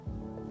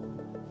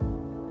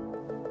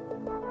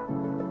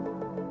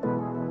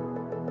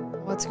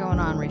What's going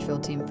on, Refill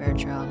Team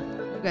Fairchild?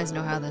 You guys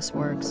know how this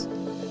works.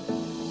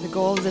 The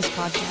goal of this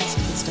podcast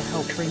is to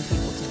help bring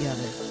people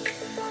together.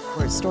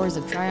 Where it's stories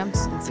of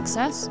triumphs and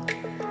success,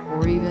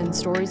 or even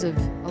stories of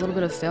a little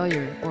bit of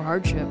failure or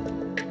hardship.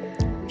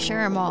 We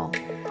share them all,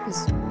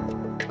 because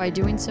by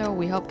doing so,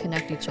 we help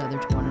connect each other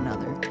to one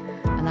another.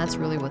 And that's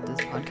really what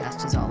this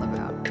podcast is all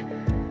about.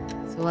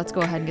 So let's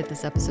go ahead and get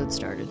this episode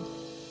started.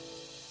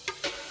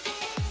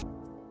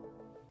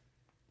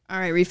 All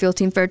right, Refill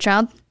Team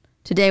Fairchild.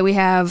 Today we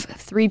have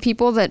 3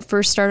 people that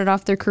first started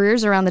off their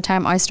careers around the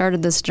time I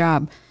started this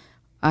job.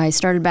 I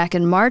started back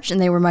in March, and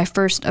they were my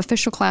first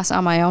official class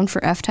on my own for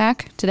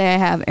FTAC. Today I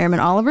have Airman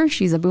Oliver.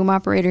 She's a boom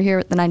operator here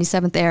at the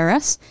 97th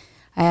ARS.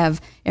 I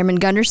have Airman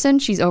Gunderson.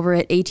 She's over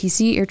at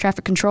ATC, Air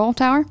Traffic Control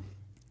Tower.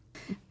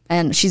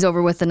 And she's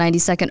over with the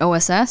 92nd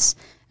OSS.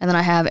 And then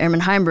I have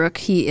Airman Heimbrook.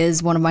 He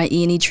is one of my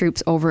E&E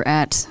troops over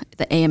at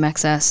the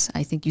AMXS.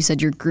 I think you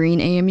said your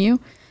green AMU.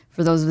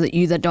 For those of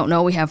you that don't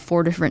know, we have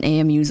 4 different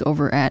AMUs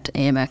over at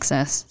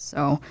AMXS.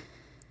 So,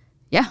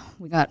 yeah,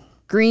 we got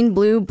green,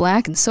 blue,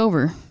 black, and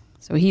silver.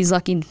 So he's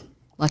lucky,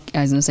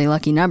 I was going to say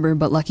lucky number,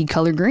 but lucky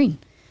color green,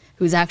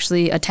 who's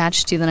actually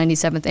attached to the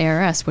 97th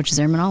ARS, which is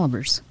Airman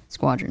Oliver's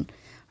squadron.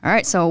 All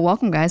right, so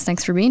welcome, guys.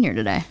 Thanks for being here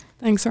today.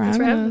 Thanks for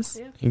having us.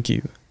 Yeah. Thank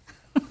you.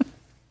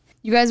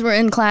 You guys were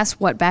in class,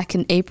 back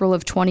in April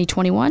of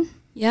 2021?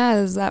 Yeah,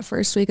 it was that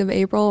first week of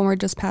April, and we're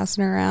just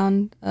passing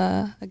around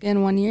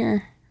again 1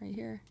 year right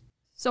here.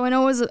 So I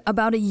know it was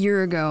about a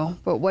year ago,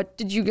 but what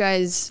did you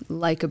guys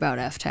like about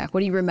FTAC?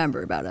 What do you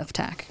remember about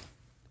FTAC?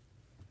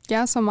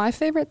 Yeah, so my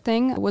favorite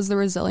thing was the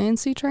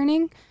resiliency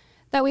training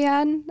that we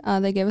had.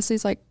 They gave us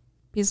these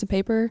pieces of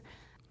paper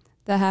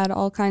that had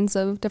all kinds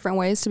of different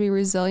ways to be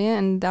resilient,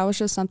 and that was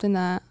just something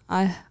that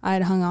I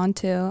had hung on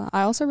to.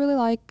 I also really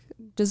like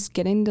just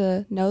getting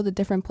to know the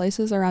different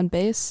places around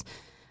base.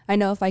 I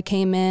know if I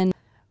came in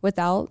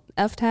without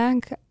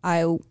FTAC,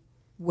 I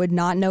would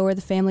not know where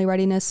the Family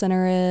Readiness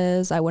Center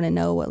is. I wouldn't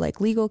know what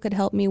legal could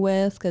help me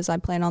with, because I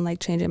plan on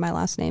changing my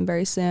last name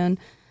very soon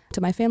to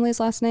my family's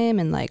last name,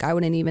 and I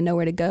wouldn't even know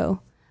where to go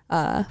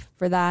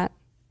for that.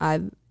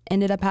 I've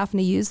ended up having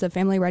to use the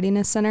Family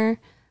Readiness Center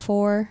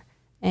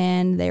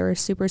and they were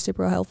super,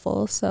 super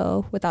helpful.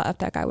 So without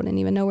FTAC, I wouldn't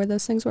even know where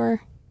those things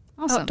were.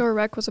 Awesome. Outdoor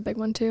rec was a big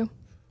one too.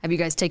 Have you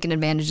guys taken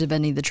advantage of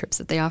any of the trips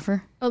that they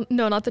offer? Oh,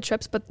 no, not the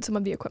trips, but some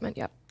of the equipment,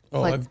 yep.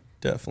 Oh, I've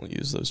definitely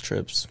used those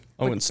trips.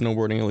 I went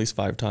snowboarding at least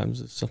 5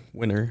 times this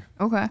winter.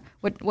 Okay.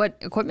 What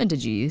equipment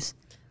did you use?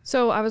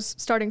 So I was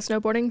starting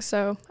snowboarding,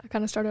 so I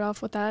kind of started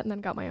off with that and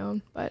then got my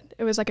own. But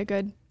it was a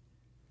good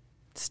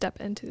step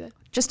into it.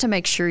 Just to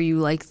make sure you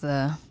like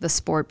the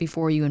sport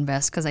before you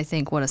invest, because I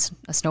think a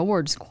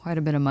snowboard is quite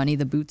a bit of money.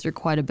 The boots are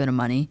quite a bit of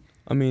money.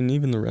 I mean,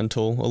 even the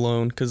rental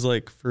alone, because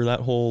for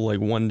that whole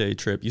 1 day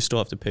trip, you still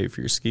have to pay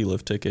for your ski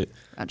lift ticket.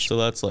 Gotcha. So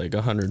that's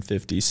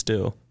 $150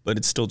 still, but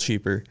it's still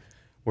cheaper.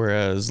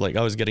 Whereas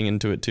I was getting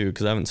into it too,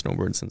 because I haven't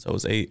snowboarded since I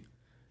was 8. And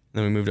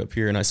then we moved up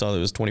here and I saw that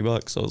it was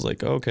 $20. So I was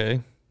like,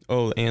 okay.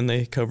 Oh, and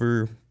they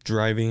cover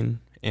driving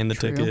and the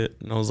True. ticket.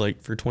 And I was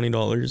like, for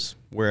 $20,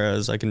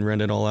 whereas I can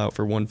rent it all out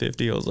for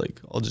 $150. I was like,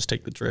 I'll just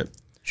take the trip.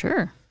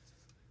 Sure.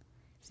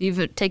 So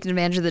you've taken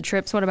advantage of the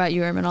trips. What about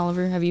you, Airman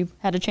Oliver? Have you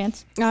had a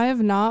chance? I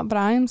have not, but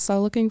I am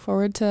so looking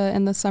forward to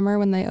in the summer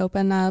when they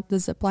open up the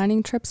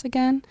ziplining trips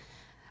again.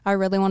 I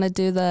really want to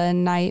do the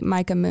night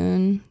Micah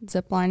Moon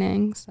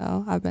ziplining,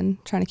 so I've been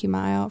trying to keep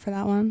my eye out for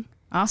that one.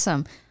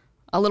 Awesome.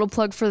 A little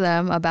plug for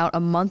them. About a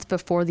month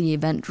before the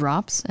event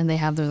drops, and they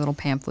have their little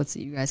pamphlets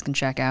that you guys can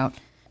check out.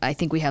 I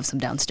think we have some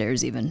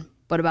downstairs even.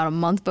 But about a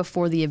month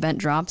before the event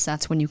drops,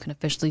 that's when you can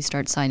officially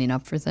start signing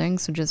up for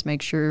things. So just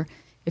make sure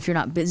if you're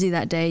not busy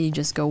that day, you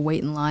just go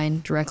wait in line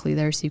directly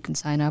there so you can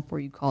sign up, or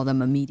you call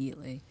them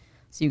immediately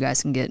so you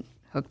guys can get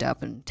hooked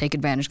up and take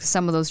advantage. Because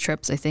some of those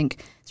trips, I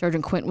think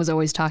Sergeant Quint was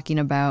always talking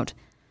about.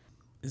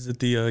 Is it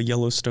the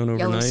Yellowstone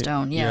overnight?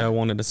 Yellowstone, yeah. Yeah, I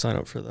wanted to sign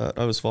up for that.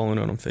 I was following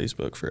it on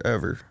Facebook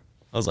forever.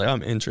 I was like,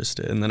 I'm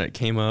interested. And then it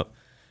came up,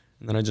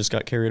 and then I just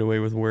got carried away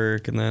with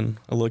work. And then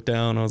I looked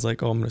down, I was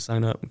like, oh, I'm going to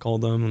sign up, and called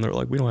them. And they're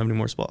like, we don't have any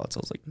more spots. I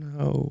was like,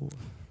 no.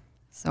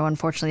 So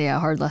unfortunately, a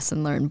hard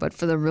lesson learned. But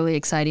for the really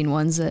exciting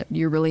ones that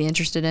you're really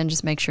interested in,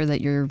 just make sure that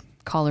you're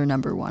caller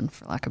number 1,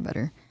 for lack of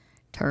better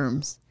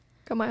terms.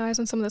 Got my eyes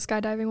on some of the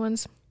skydiving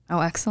ones.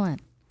 Oh,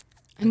 excellent.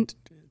 And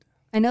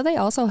I know they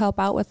also help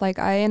out with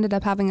I ended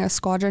up having a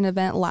squadron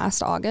event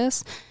last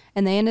August,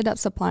 and they ended up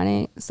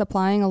supplying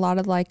a lot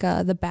of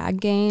the bag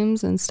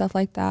games and stuff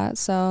like that.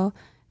 So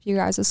if you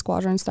guys as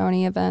squadrons throw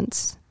any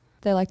events,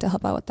 they like to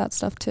help out with that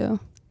stuff too.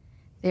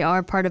 They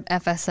are part of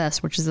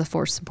FSS, which is the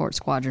Force Support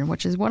Squadron,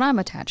 which is what I'm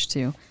attached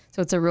to.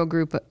 So it's a real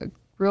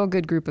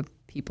good group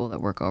of people that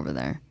work over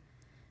there.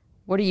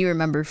 What do you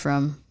remember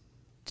from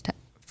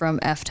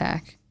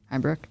FTAC,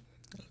 Heimbrook?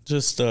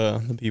 Just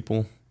the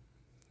people,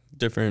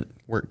 different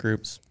work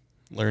groups,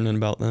 learning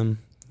about them,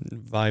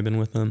 vibing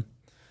with them.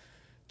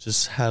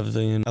 Just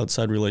having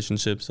outside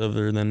relationships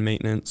other than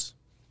maintenance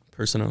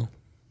personnel.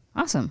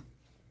 Awesome.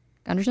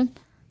 Gunderson?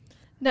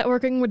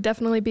 Networking would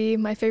definitely be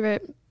my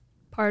favorite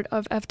part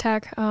of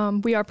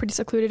FTAC. We are pretty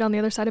secluded on the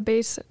other side of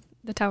base.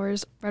 the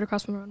tower's right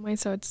across from the runway,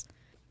 so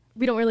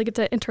we don't really get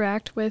to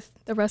interact with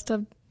the rest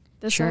of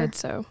this Sure. side,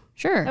 so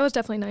Sure. that was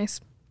definitely nice.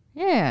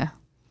 Yeah.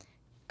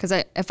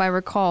 Because if I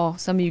recall,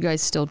 some of you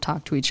guys still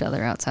talk to each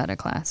other outside of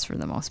class for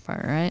the most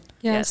part, right?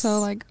 Yeah, Yes. so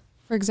like,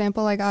 for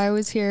example, like I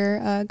always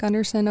hear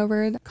Gunderson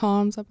over at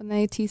comms up in the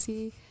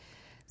ATC.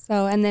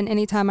 So, and then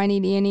anytime I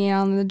need E&E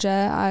on the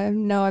jet, I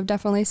know I've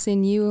definitely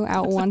seen you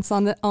out once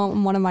on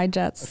one of my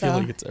jets. I So feel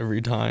like it's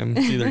every time.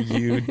 It's either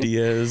you,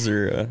 Diaz,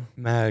 or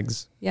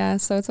Mags. yeah,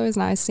 so it's always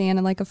nice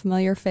seeing like a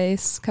familiar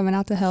face coming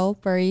out to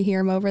help, or you hear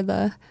him over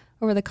the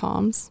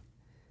comms.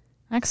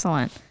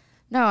 Excellent.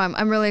 No,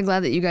 I'm really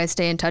glad that you guys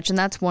stay in touch, and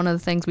that's one of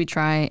the things we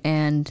try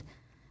and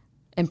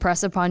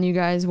impress upon you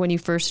guys when you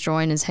first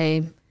join is,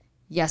 hey,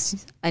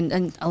 yes,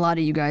 and a lot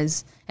of you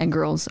guys and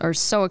girls are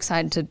so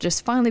excited to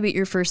just finally be at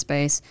your first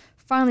base,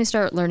 finally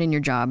start learning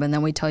your job, and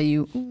then we tell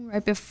you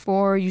right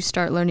before you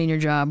start learning your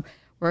job,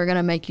 we're going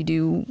to make you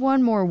do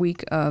one more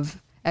week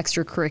of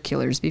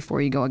extracurriculars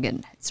before you go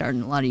again started.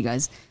 And a lot of you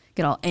guys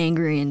get all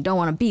angry and don't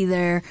want to be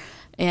there,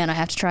 and I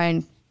have to try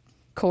and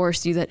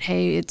coerce you that,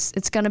 hey, it's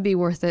going to be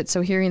worth it.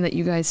 So hearing that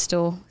you guys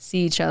still see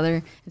each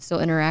other and still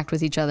interact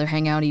with each other,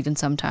 hang out even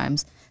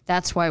sometimes,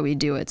 that's why we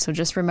do it. So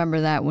just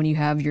remember that when you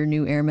have your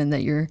new airmen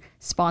that you're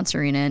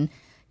sponsoring in.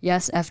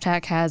 Yes,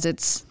 FTAC has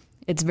its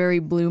very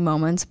blue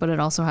moments, but it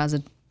also has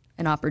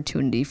an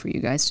opportunity for you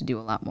guys to do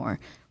a lot more,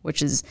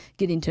 which is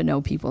getting to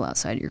know people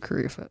outside of your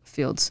career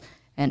fields.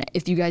 And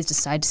if you guys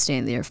decide to stay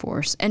in the Air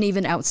Force, and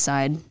even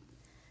outside,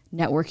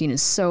 networking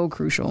is so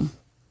crucial.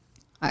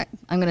 I'm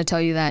going to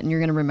tell you that, and you're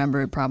going to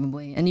remember it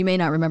probably. And you may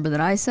not remember that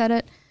I said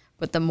it,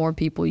 but the more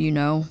people you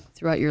know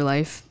throughout your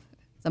life,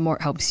 the more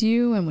it helps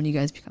you. And when you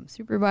guys become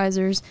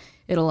supervisors,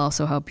 it'll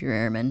also help your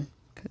airmen.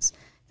 Because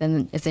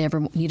then if they ever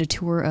need a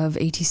tour of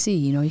ATC,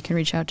 you can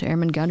reach out to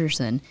Airman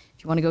Gunderson.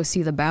 If you want to go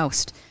see the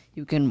Boust,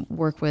 you can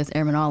work with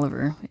Airman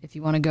Oliver. If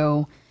you want to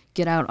go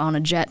get out on a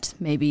jet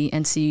maybe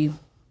and see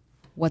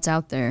what's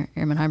out there,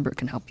 Airman Heimbert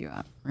can help you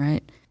out,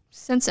 right?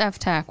 Since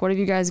FTAC, what have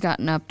you guys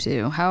gotten up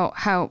to?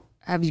 How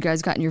have you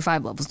guys gotten your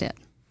 5 levels yet?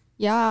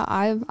 Yeah,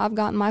 I've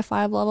gotten my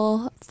 5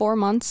 level 4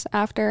 months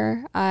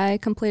after I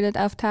completed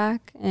FTAC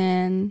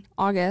in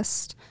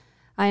August.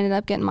 I ended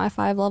up getting my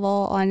 5 level.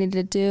 All I needed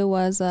to do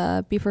was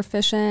be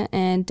proficient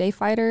in day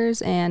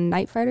fighters and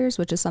night fighters,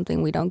 which is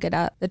something we don't get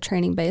at the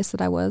training base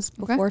that I was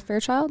before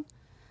Fairchild.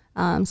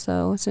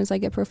 So as soon as I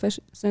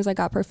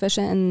got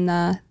proficient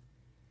in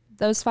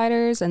those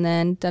fighters, and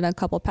then did a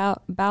couple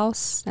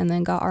bouts, and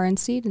then got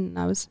RNC'd, and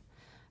I was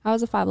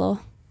a 5 level.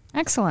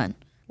 Excellent.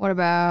 What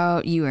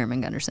about you,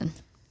 Airman Gunderson?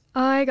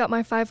 I got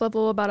my 5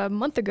 level about a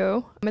month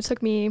ago. It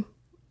took me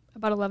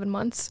about 11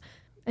 months.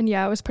 And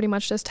yeah, it was pretty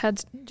much just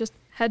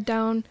head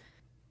down,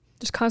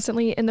 just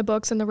constantly in the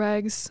books and the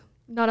regs.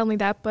 Not only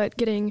that, but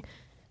getting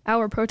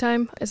our pro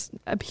time is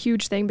a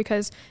huge thing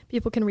because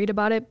people can read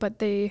about it,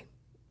 but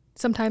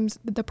sometimes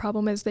the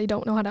problem is they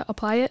don't know how to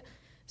apply it.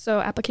 So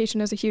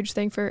application is a huge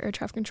thing for air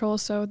traffic control.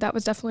 So that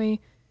was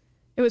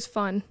it was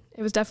fun.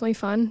 It was definitely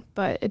fun,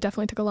 but it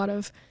definitely took a lot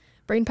of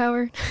brain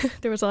power.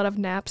 There was a lot of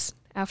naps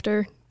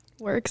after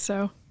work,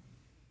 so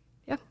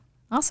yeah.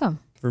 Awesome.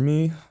 For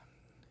me, it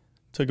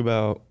took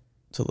about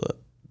to the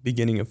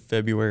beginning of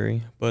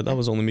February, but that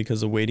was only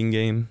because of waiting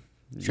game.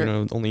 Sure.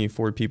 Only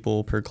 4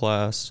 people per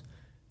class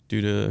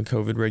due to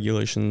COVID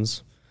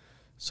regulations.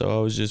 So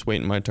I was just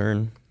waiting my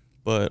turn,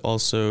 but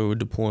also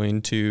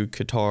deploying to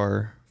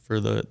Qatar for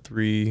the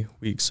 3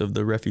 weeks of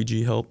the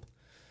refugee help.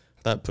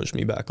 That pushed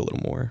me back a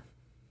little more.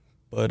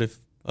 But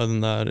other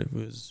than that, it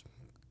was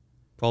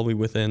probably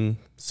within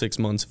 6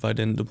 months if I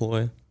didn't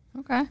deploy.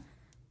 Okay.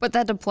 But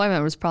that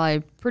deployment was probably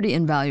pretty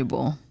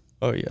invaluable.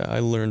 Oh yeah, I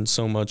learned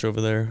so much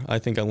over there. I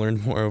think I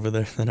learned more over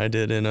there than I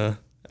did in a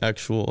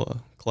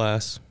actual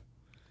class.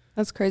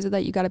 That's crazy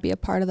that you got to be a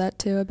part of that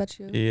too. I bet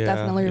you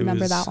definitely it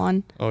remember was- that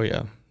one. Oh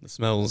yeah, the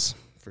smells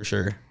for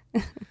sure.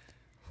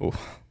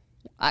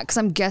 Because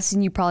I'm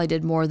guessing you probably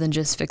did more than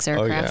just fix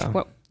aircraft.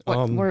 yeah.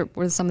 What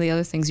were some of the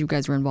other things you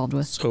guys were involved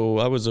with? So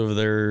I was over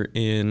there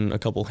in a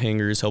couple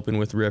hangars helping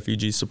with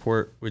refugee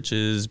support, which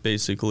is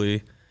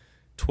basically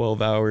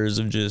 12 hours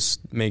of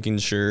just making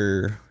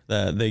sure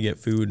that they get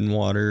food and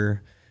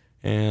water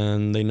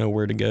and they know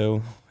where to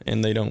go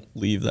and they don't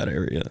leave that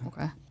area.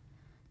 Okay.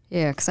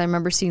 Yeah, because I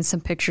remember seeing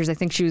some pictures. I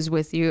think she was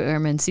with you,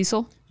 Airman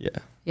Cecil. Yeah.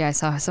 Yeah, I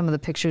saw some of the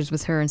pictures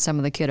with her and some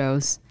of the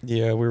kiddos.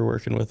 Yeah, we were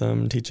working with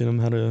them, teaching them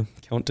how to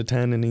count to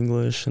 10 in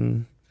English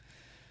and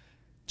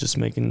just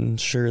making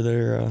sure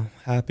they're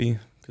happy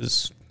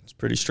because it's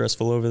pretty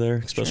stressful over there,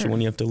 especially Sure.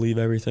 when you have to leave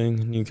everything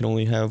and you can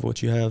only have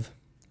what you have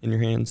in your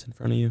hands in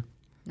front of you.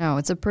 No,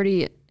 it's a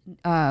pretty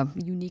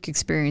unique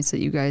experience that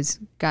you guys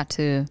got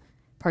to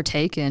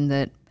partake in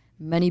that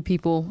many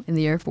people in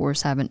the Air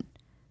Force haven't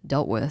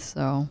dealt with.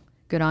 So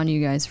good on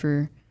you guys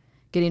for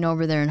getting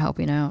over there and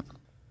helping out.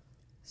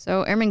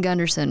 So Airman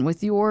Gunderson,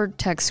 with your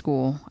tech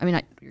school,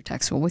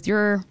 with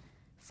your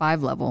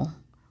 5 level,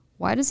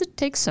 why does it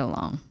take so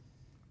long?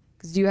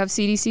 Because do you have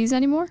CDCs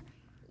anymore?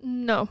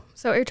 No.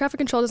 So air traffic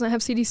control doesn't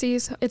have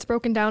CDCs. It's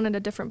broken down into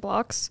different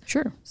blocks.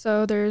 Sure.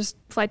 So there's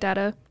flight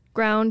data,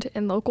 ground,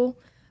 and local.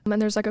 And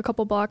there's like a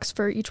couple blocks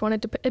for each one.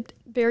 It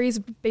varies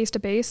base to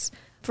base.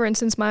 For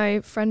instance,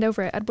 my friend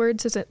over at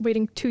Edwards is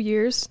waiting 2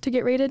 years to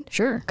get rated.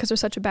 Sure. Because there's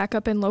such a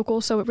backup in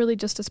local. So it really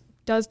just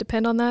does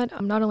depend on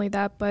that. Not only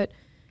that, but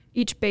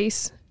each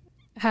base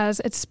has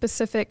its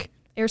specific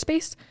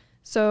airspace.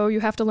 So you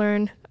have to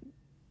learn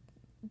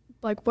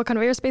like what kind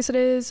of airspace it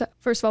is.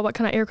 First of all, what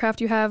kind of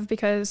aircraft you have,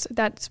 because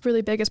that's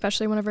really big,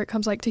 especially whenever it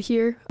comes like to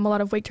here. A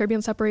lot of wake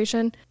turbulence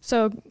separation.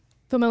 So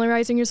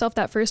familiarizing yourself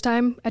that first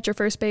time at your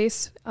first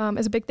base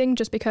is a big thing,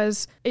 just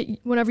because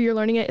whenever you're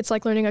learning it, it's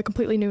like learning a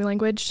completely new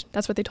language.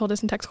 That's what they told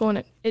us in tech school,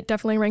 and it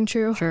definitely rang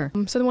true. Sure.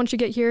 So then once you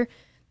get here,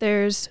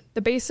 there's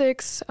the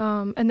basics,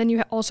 and then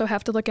you also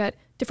have to look at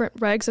different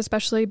regs,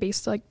 especially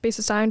base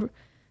assigned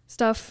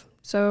stuff.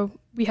 So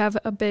we have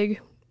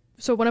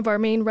so one of our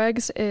main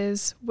regs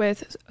is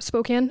with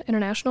Spokane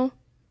International,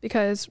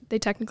 because they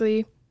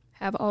technically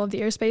have all of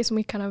the airspace, and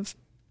we kind of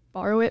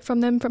borrow it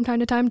from them from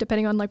time to time,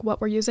 depending on like what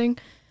we're using.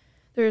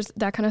 There's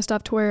that kind of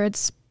stuff to where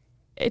it's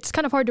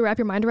kind of hard to wrap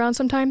your mind around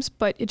sometimes,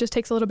 but it just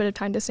takes a little bit of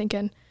time to sink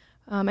in.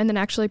 And then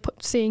actually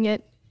seeing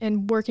it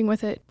and working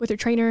with it with your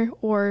trainer,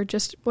 or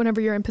just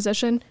whenever you're in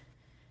position,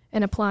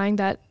 and applying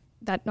that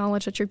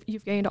knowledge that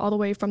you've gained all the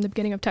way from the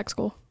beginning of tech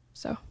school.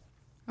 So,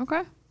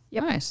 Okay.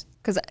 Yep. Nice.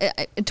 Because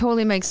it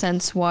totally makes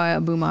sense why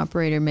a boom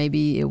operator,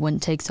 maybe it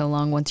wouldn't take so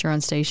long once you're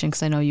on station,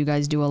 because I know you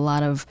guys do a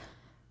lot of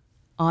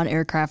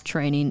on-aircraft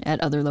training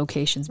at other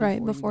locations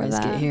before you guys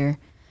get here.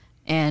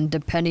 And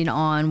depending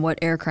on what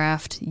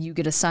aircraft you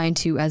get assigned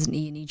to as an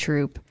E&E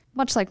troop,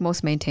 much like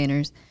most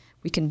maintainers,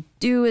 we can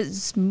do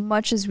as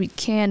much as we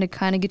can to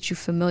kind of get you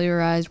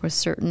familiarized with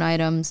certain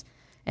items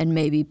and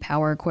maybe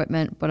power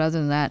equipment. But other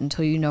than that,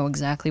 until you know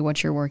exactly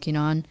what you're working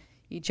on,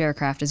 each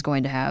aircraft is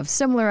going to have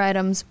similar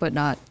items, but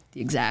not the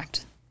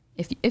exact.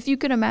 If you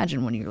can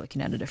imagine when you're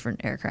looking at a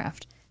different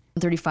aircraft.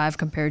 35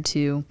 compared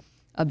to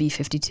a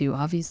B-52,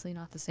 obviously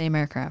not the same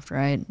aircraft,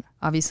 right?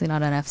 Obviously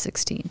not an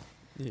F-16.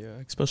 Yeah,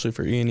 especially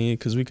for E&E,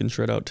 because we can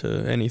shred out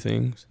to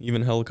anything,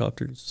 even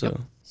helicopters. So.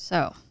 Yep.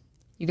 So,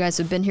 you guys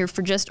have been here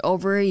for just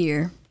over a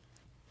year.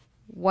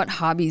 What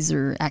hobbies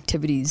or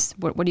activities,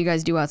 what do you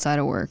guys do outside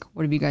of work?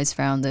 What have you guys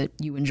found that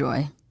you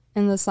enjoy?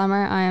 In the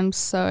summer, I am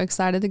so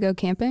excited to go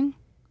camping.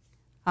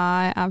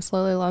 I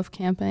absolutely love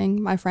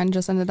camping. My friend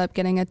just ended up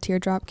getting a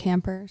teardrop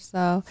camper,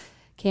 so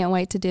can't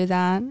wait to do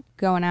that.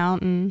 Going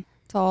out and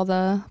to all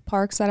the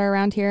parks that are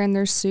around here, and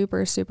there's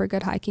super, super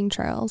good hiking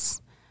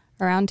trails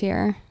around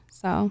here.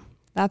 So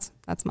that's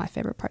my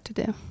favorite part to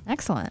do.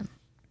 Excellent.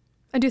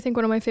 I do think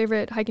one of my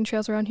favorite hiking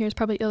trails around here is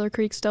probably Iller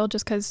Creek still,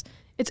 just because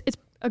it's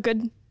a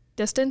good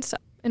distance,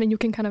 and then you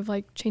can kind of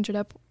like change it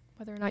up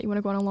whether or not you want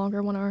to go on a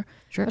longer one or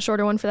a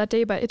shorter one for that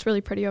day. But it's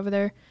really pretty over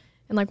there,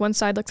 and like one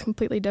side looks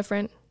completely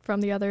different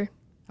from the other.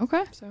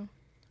 Okay. So,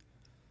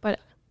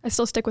 but I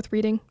still stick with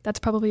reading. That's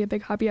probably a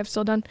big hobby I've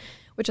still done,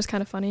 which is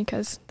kind of funny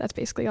because that's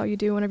basically all you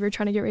do whenever you're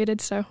trying to get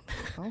rated. So.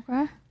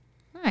 Okay.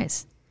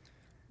 Nice.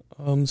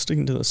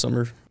 Sticking to the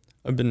summer,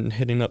 I've been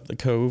hitting up the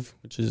Cove,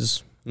 which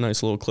is a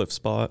nice little cliff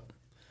spot,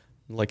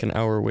 like an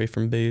hour away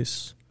from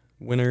base.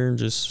 Winter,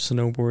 just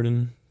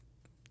snowboarding,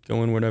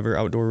 going whatever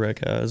outdoor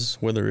rec has,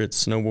 whether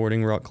it's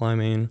snowboarding, rock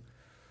climbing,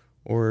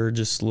 or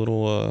just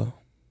little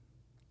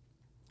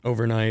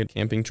overnight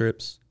camping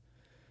trips.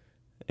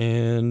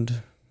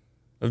 And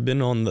I've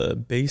been on the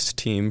base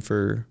team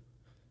for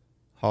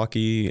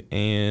hockey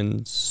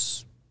and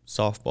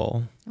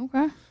softball.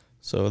 Okay.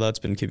 So that's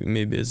been keeping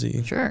me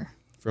busy. Sure.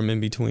 From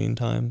in between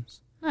times.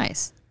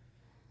 Nice.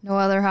 No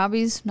other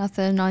hobbies?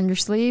 Nothing on your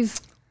sleeve?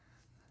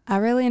 I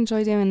really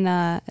enjoy doing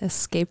the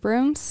escape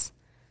rooms.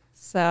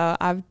 So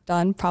I've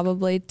done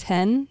probably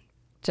 10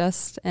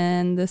 just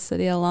in this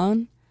city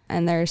alone.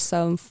 And they're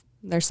so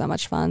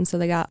much fun. So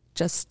they got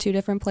just 2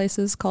 different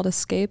places called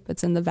Escape.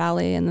 It's in the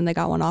Valley, and then they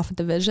got one off at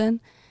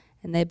Division.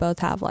 And they both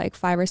have like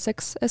 5 or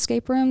 6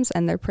 escape rooms,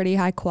 and they're pretty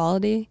high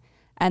quality.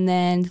 And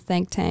then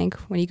Think Tank,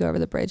 when you go over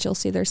the bridge, you'll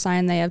see their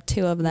sign. They have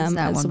 2 of them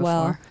as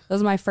well. Before?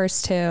 Those are my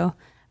first 2.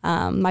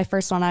 My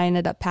first one I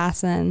ended up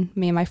passing.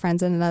 Me and my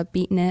friends ended up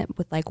beating it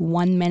with like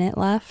 1 minute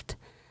left.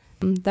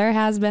 There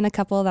has been a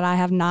couple that I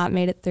have not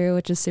made it through,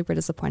 which is super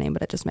disappointing,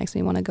 but it just makes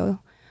me want to go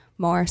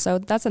more. So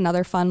that's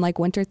another fun like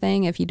winter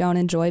thing if you don't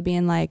enjoy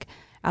being like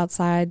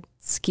outside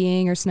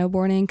skiing or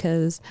snowboarding,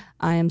 because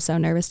I am so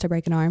nervous to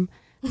break an arm.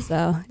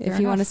 So if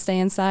you want to stay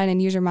inside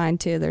and use your mind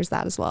too, there's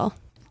that as well.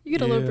 You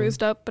get a little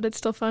bruised up, but it's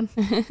still fun.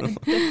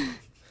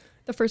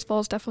 The first fall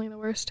is definitely the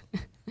worst.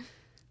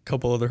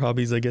 Couple other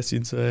hobbies, I guess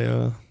you'd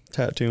say.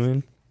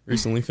 Tattooing.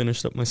 Recently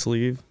finished up my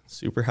sleeve.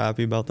 Super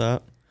happy about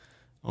that.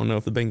 I don't know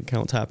if the bank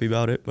account's happy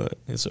about it, but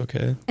it's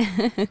okay.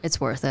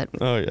 It's worth it.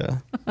 Oh, yeah.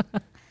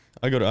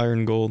 I go to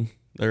Iron Gold.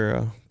 They're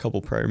a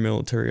couple prior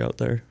military out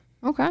there.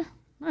 Okay.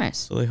 Nice.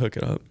 So they hook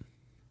it up.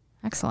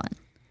 Excellent.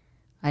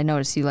 I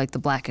noticed you like the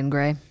black and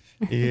gray.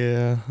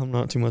 Yeah, I'm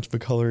not too much of a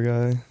color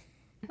guy.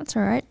 That's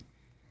all right.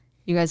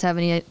 You guys have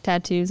any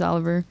tattoos,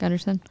 Oliver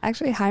Gunderson?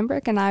 Actually,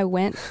 Heimbrick and I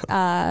went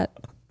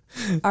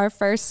our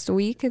first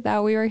week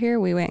that we were here.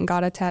 We went and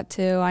got a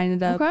tattoo. I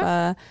ended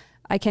up,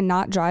 I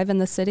cannot drive in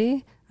the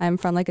city. I'm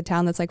from like a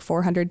town that's like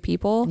 400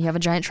 people. You have a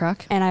giant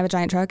truck? And I have a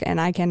giant truck and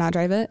I cannot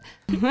drive it.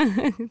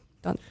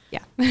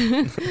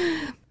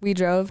 We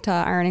drove to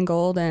Iron and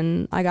Gold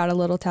and I got a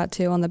little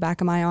tattoo on the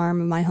back of my arm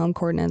of my home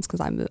coordinates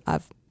because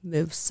I've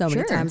moved so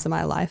many times in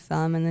my life.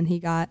 And then he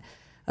got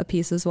a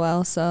piece as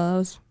well.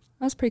 So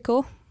that was pretty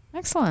cool.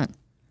 Excellent.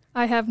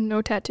 I have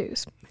no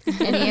tattoos.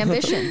 Any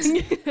ambitions?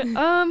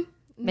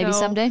 Maybe No.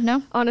 someday?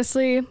 No?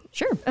 Honestly,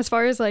 Sure. as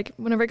far as like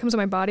whenever it comes to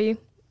my body,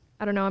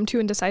 I don't know, I'm too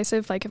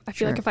indecisive. Like I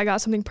feel like if I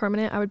got something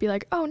permanent, I would be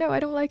like, oh no, I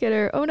don't like it,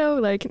 or oh no,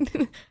 like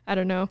I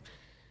don't know.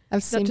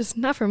 I've seen Just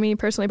not for me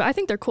personally, but I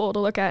think they're cool to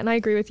look at, and I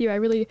agree with you. I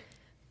really,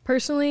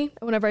 personally,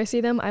 whenever I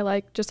see them, I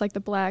like just like the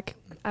black.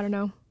 I don't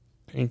know.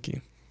 Thank you.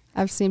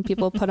 I've seen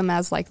people put them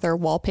as like their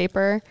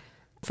wallpaper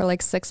for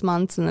like 6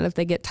 months, and then if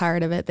they get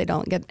tired of it, they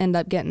don't end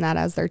up getting that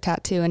as their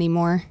tattoo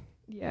anymore.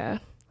 Yeah,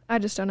 I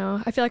just don't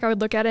know. I feel like I would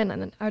look at it and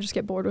then I would just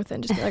get bored with it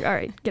and just be like, all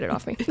right, get it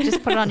off me.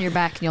 Just put it on your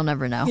back and you'll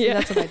never know. Yeah.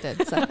 That's what I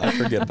did. So. I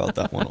forget about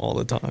that one all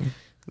the time.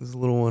 There's a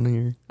little one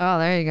here. Oh,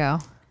 there you go.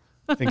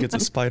 I think it's a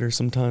spider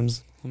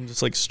sometimes. I'm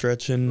just like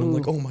stretching. I'm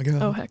like, oh my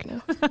God. Oh heck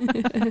no.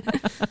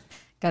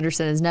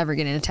 Gunderson is never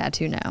getting a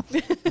tattoo now.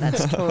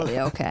 That's totally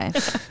okay.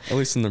 At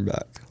least in their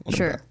back. On the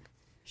Sure. back.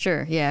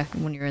 Sure. Yeah.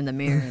 When you're in the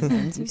mirror and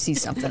then you see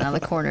something out of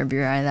the corner of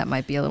your eye, that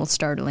might be a little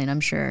startling,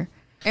 I'm sure.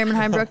 Airman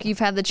Heimbrook, you've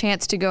had the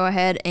chance to go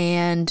ahead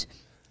and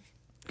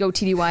go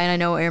TDY, and I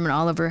know Airman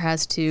Oliver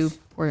has too,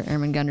 or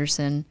Airman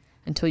Gunderson,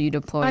 until you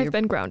deploy. I've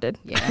been grounded.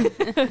 Yeah.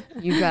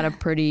 You've got a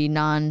pretty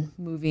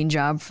non-moving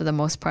job for the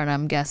most part,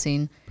 I'm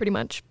guessing. Pretty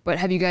much. But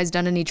have you guys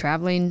done any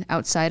traveling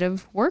outside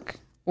of work?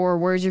 Or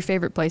where's your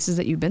favorite places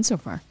that you've been so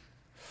far?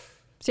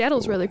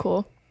 Seattle's really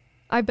cool.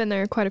 I've been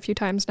there quite a few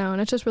times now,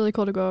 and it's just really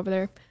cool to go over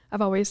there.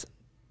 I've always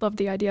loved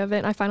the idea of it,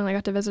 and I finally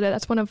got to visit it.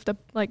 That's one of the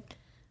like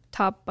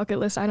top bucket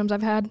list items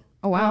I've had.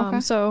 Oh, wow. Okay.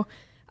 So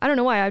I don't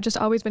know why. I've just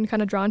always been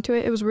kind of drawn to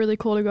it. It was really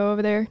cool to go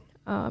over there.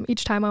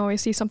 Each time I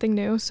always see something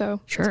new, so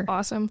Sure. it's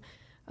awesome.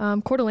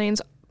 Coeur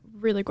d'Alene's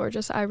really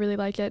gorgeous. I really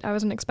like it. I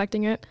wasn't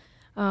expecting it.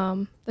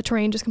 The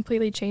terrain just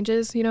completely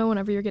changes, you know,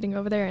 whenever you're getting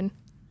over there, and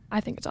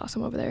I think it's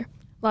awesome over there.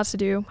 Lots to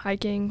do,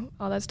 hiking,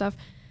 all that stuff.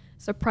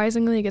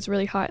 Surprisingly, it gets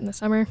really hot in the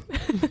summer.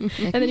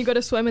 And then you go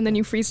to swim and then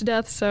you freeze to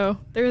death. So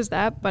there is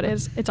that, but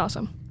it's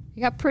awesome. It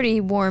got pretty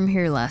warm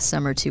here last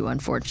summer too,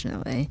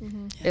 unfortunately.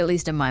 Mm-hmm. At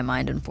least in my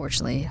mind,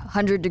 unfortunately.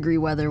 100-degree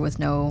weather with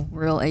no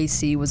real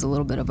AC was a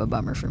little bit of a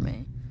bummer for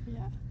me.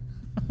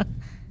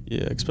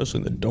 Yeah,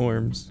 especially the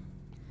dorms.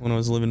 When I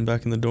was living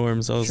back in the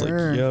dorms, I was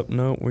Sure. like, yep,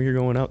 no, we're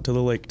going out to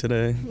the lake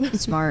today.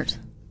 Smart.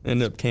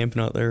 Ended up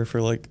camping out there for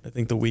like, I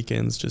think the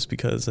weekends just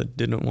because I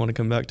didn't want to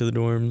come back to the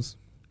dorms.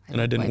 And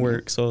I didn't blame you.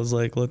 work, so I was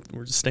like,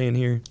 we're just staying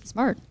here.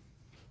 Smart.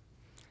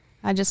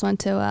 I just went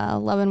to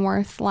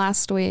Leavenworth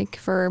last week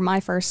for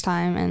my first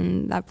time,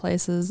 and that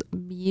place is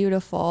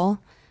beautiful.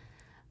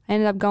 I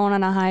ended up going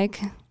on a hike.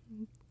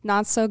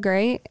 Not so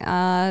great.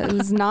 It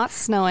was not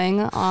snowing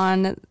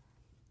on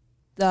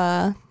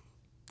the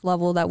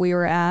level that we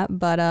were at,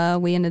 but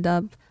we ended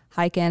up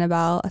hiking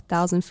about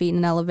 1,000 feet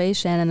in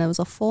elevation, and it was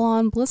a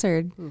full-on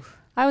blizzard. Oof.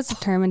 I was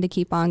determined to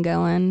keep on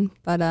going,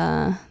 but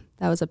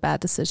that was a bad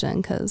decision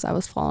because I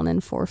was falling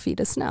in 4 feet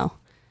of snow.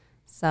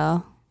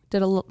 So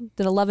did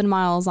 11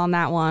 miles on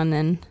that one,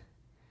 and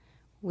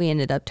we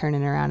ended up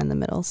turning around in the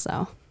middle.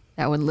 So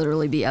That would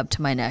literally be up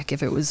to my neck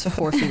if it was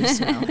 4 feet of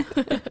snow.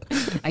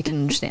 I can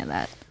understand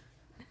that.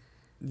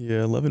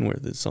 Yeah,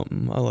 Leavenworth is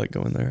something. I like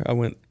going there. I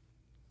went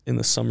in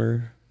the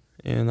summer,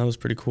 and that was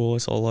pretty cool. I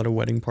saw a lot of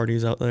wedding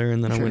parties out there,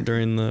 and then I Sure. went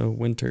during the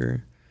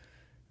winter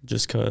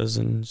just 'cause,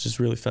 and it's just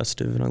really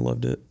festive, and I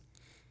loved it.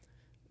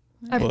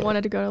 I've But-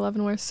 wanted to go to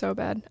Leavenworth so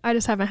bad. I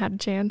just haven't had a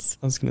chance.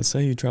 I was going to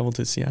say, you traveled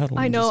to Seattle.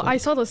 I and know. just, like,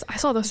 I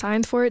saw the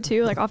signs for it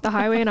too, like off the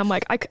highway, and I'm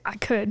like, I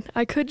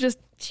could just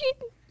cheat,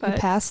 we but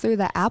passed through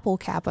the apple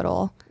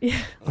capital.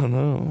 I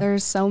know.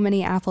 There's so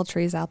many apple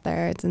trees out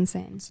there. It's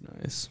insane. It's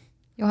nice.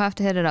 You'll have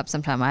to hit it up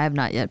sometime. I have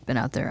not yet been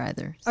out there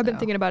either. I've been so.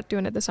 thinking about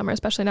doing it this summer,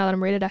 especially now that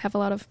I'm rated. I have a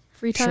lot of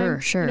free time.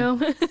 Sure. You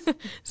know?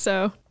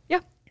 So yeah,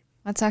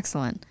 That's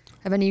excellent.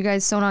 Have any of you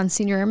guys sewn on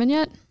Senior Airman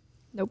yet?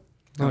 Not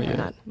I'm yet.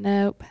 not.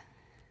 Nope.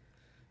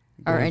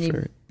 Or Going any for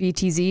it.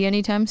 BTZ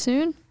anytime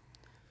soon?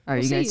 Are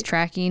We'll you guys see.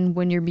 tracking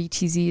when your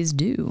BTZ is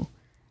due?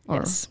 Or-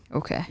 Yes.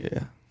 Okay.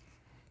 Yeah.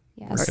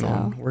 Yeah, Working so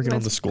on the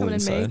Mine's schooling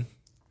coming in May. side.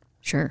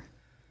 Sure.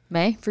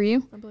 May for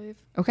you? I believe.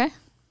 Okay.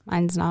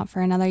 mine's not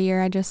for another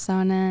year. I just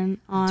sewn in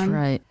That's on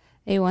right.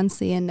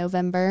 A1C in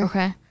November.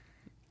 Okay.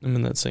 I'm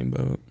in that same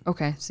boat.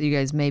 Okay. So you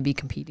guys may be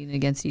competing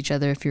against each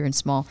other if you're in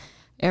small.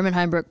 Airman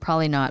Heimbrook,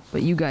 probably not,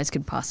 but you guys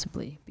could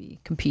possibly be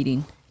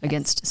competing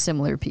against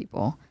similar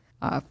people.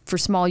 For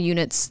small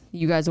units,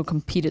 you guys will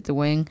compete at the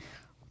wing,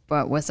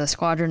 but with a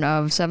squadron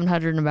of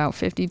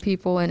 750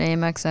 people in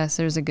AMXS,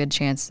 there's a good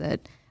chance that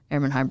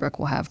Airman Heimbrook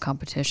will have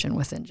competition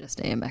within just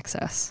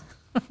AMXS.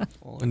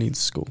 All I need is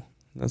school.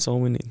 That's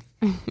all we need.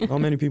 Not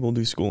many people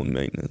do school and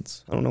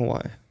maintenance. I don't know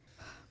why.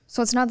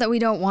 So it's not that we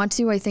don't want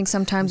to. I think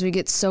sometimes we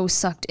get so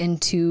sucked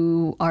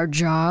into our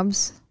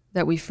jobs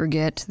that we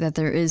forget that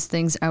there is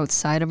things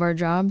outside of our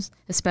jobs,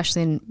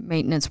 especially in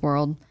maintenance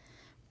world.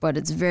 but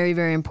it's very,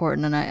 very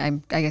important.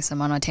 And I guess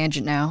I'm on a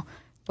tangent now.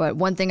 But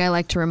one thing I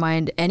like to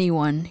remind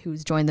anyone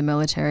who's joined the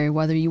military,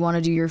 whether you want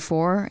to do your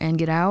 4 and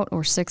get out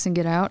or 6 and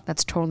get out,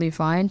 that's totally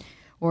fine.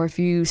 Or if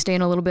you stay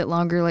in a little bit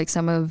longer, like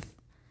some of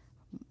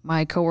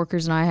my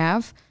coworkers and I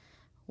have,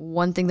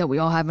 one thing that we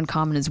all have in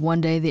common is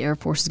one day the Air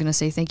Force is going to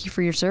say, thank you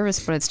for your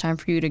service, but it's time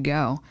for you to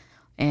go.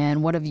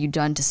 And what have you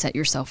done to set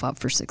yourself up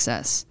for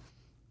success?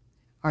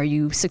 Are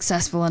you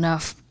successful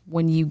enough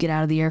when you get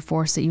out of the Air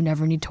Force that you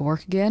never need to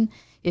work again?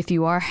 If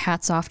you are,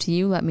 hats off to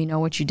you. Let me know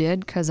what you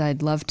did, because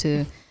I'd love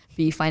to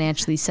be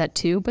financially set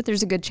too, but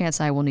there's a good chance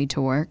I will need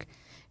to work.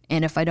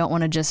 And if I don't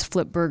want to just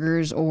flip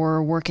burgers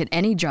or work at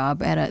any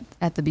job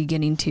at the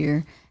beginning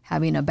tier,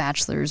 having a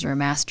bachelor's or a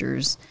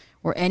master's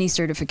or any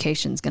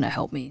certification is going to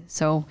help me.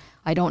 So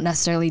I don't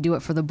necessarily do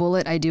it for the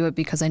bullet. I do it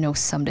because I know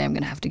someday I'm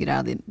going to have to get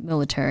out of the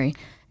military.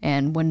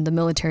 And when the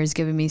military is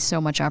giving me so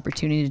much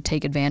opportunity to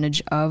take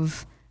advantage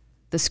of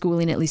the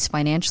schooling, at least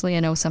financially, I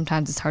know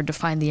sometimes it's hard to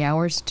find the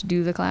hours to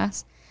do the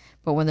class,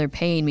 but when they're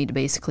paying me to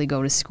basically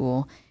go to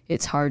school,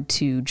 it's hard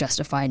to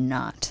justify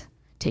not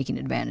taking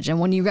advantage.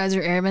 And when you guys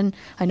are airmen,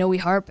 I know we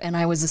harp, and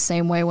I was the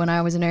same way when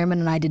I was an airman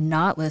and I did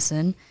not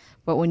listen.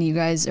 But when you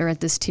guys are at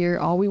this tier,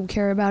 all we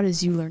care about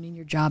is you learning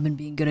your job and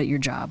being good at your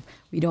job.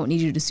 We don't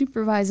need you to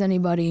supervise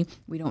anybody.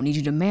 We don't need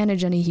you to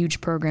manage any huge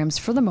programs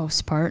for the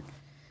most part.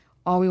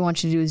 All we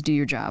want you to do is do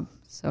your job.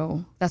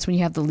 So that's when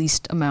you have the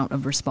least amount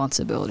of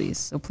responsibilities.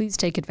 So please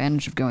take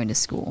advantage of going to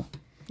school.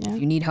 Yeah.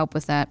 If you need help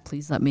with that,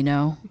 please let me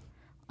know.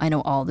 I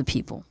know all the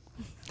people.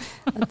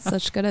 That's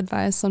such good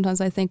advice. Sometimes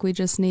I think we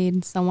just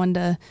need someone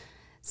to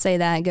say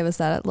that and give us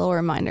that little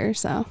reminder.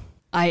 So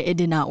it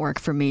did not work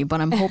for me, but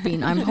I'm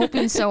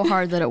hoping so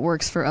hard that it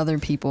works for other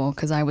people,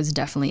 because I was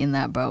definitely in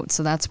that boat.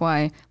 So that's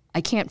why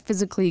I can't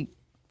physically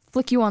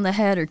flick you on the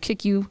head or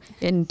kick you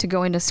into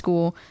going to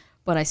school,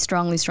 but I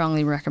strongly,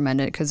 strongly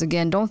recommend it. Because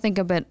again, don't think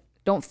of it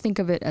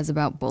as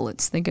about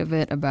bullets. Think of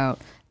it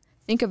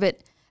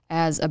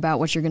as about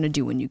what you're going to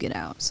do when you get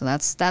out. So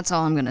that's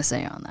all I'm going to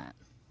say on that.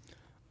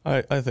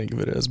 I think of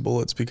it as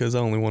bullets because I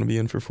only want to be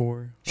in for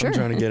 4. Sure. I'm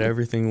trying to get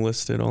everything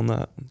listed on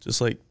that,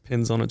 just like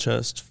pins on a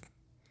chest.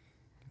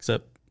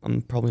 Except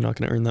I'm probably not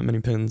going to earn that many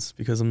pins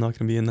because I'm not going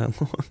to be in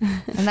that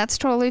long. And that's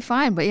totally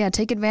fine. But yeah,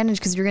 take advantage,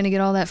 because you're going to get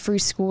all that free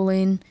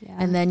schooling. Yeah.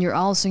 And then you're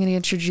also going to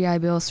get your GI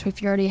Bill. So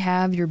if you already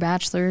have your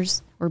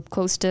bachelor's or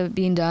close to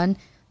being done,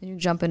 then you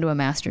jump into a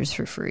master's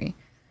for free.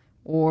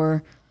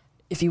 Or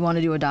if you want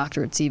to do a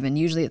doctorate's even,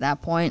 usually at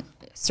that point,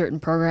 certain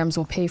programs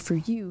will pay for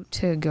you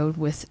to go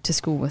to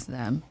school with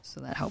them.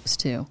 So that helps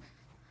too.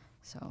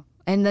 So,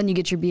 and then you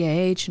get your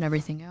BAH and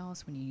everything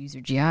else when you use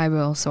your GI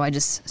Bill. So I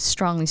just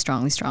strongly,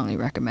 strongly, strongly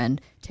recommend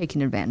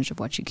taking advantage of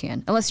what you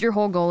can. Unless your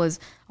whole goal is,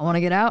 I want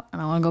to get out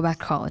and I want to go back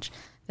to college.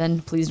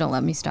 Then please don't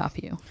let me stop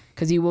you,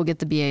 because you will get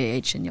the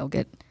BAH and you'll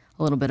get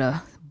a little bit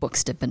of book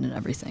stipping and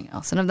everything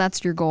else. And if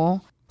that's your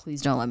goal,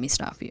 please don't let me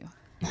stop you.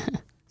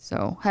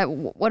 So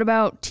what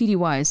about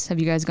TD-wise? Have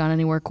you guys gone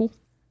anywhere cool?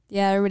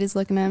 Yeah, everybody's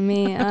looking at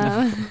me.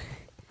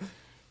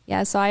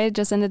 Yeah, so I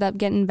just ended up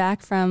getting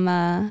back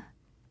from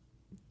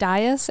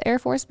Dyess Air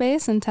Force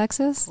Base in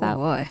Texas. Oh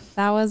boy,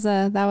 that was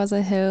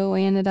a hoot.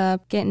 We ended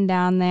up getting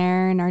down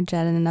there, and our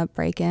jet ended up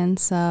breaking.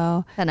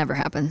 So that never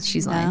happens.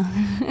 She's lying.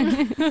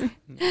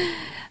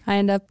 I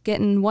ended up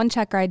getting one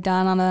check ride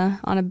done on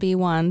a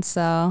B1,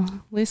 so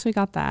at least we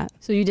got that.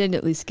 So you did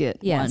at least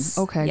get one.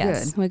 Okay,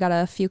 yes. Good. We got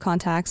a few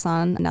contacts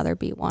on another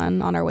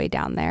B1 on our way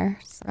down there.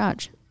 So.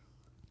 Raj.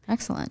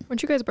 Excellent.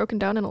 Weren't you guys broken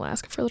down in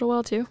Alaska for a little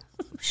while too?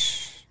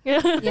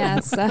 Yeah.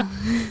 So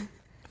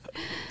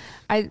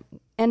I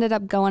ended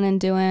up going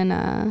and doing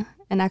an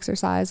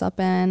exercise up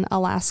in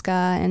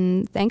Alaska,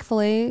 and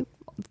thankfully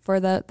for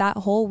that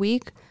whole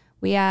week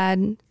we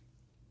had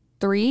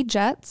 3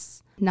 jets.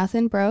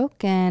 Nothing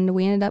broke, and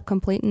we ended up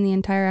completing the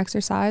entire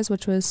exercise,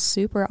 which was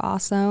super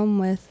awesome,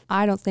 with,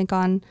 I don't think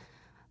on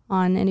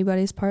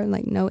anybody's part,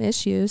 like, no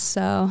issues,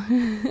 so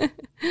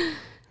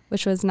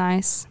which was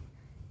nice.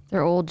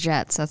 They're old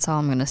jets, that's all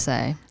I'm going to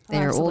say. They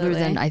are older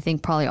than, I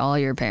think, probably all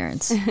your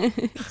parents.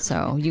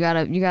 So you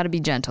gotta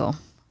be gentle.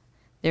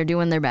 They're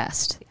doing their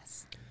best. Yes.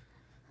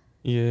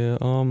 Yeah,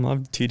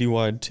 I've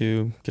TDY'd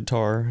to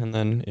Qatar, and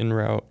then en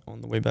route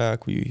on the way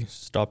back, we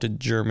stopped at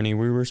Germany.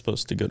 We were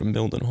supposed to go to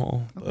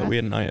Mildenhall, but we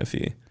had an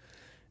IFE.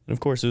 And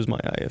of course, it was my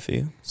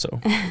IFE, so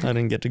I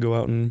didn't get to go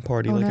out and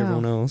party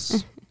everyone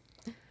else.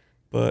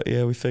 But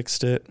yeah, we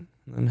fixed it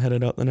and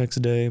headed out the next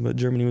day. But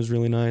Germany was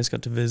really nice.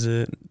 Got to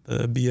visit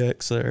the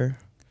BX there.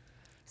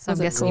 So I'm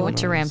guessing you went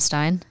to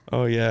Ramstein.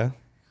 Oh, yeah,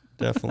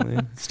 definitely.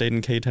 Stayed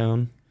in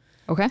K-Town.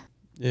 Okay.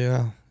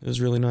 Yeah, it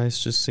was really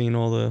nice just seeing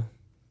all the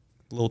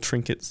little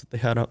trinkets that they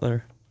had out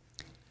there.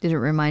 Did it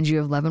remind you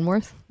of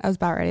Leavenworth? I was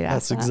about ready to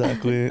ask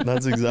that.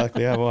 That's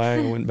exactly how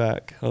I went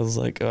back. I was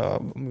like,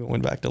 I'm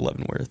going back to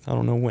Leavenworth. I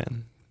don't know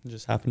when. It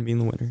just happened to be in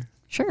the winter.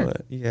 Sure.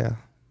 But yeah.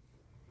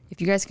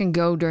 If you guys can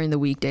go during the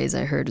weekdays,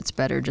 I heard it's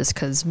better just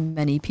because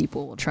many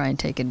people will try and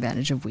take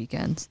advantage of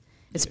weekends,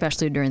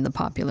 especially during the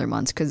popular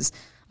months. Because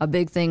a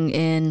big thing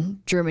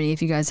in Germany,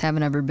 if you guys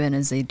haven't ever been,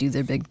 is they do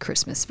their big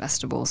Christmas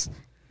festivals.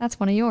 That's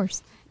one of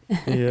yours.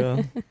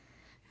 Yeah.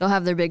 They'll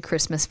have their big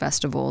Christmas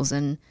festivals,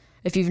 and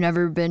if you've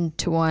never been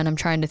to one, I'm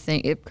trying to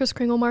think. Kris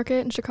Kringle Market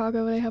in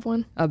Chicago, they have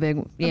one. A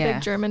big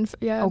German,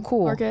 Oh,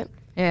 cool. market.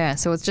 Yeah,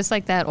 so it's just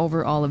like that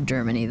over all of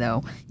Germany,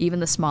 though. Even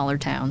the smaller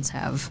towns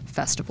have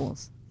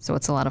festivals, so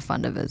it's a lot of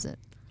fun to visit.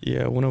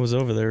 Yeah, when I was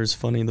over there, it was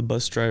funny. The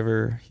bus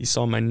driver, he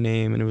saw my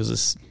name, and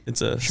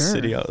it's a Sure.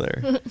 city out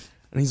there.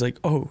 And he's like,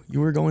 "Oh,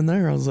 you were going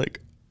there?" I was like,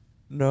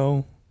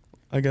 "No,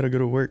 I got to go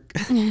to work."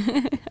 He's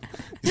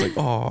like,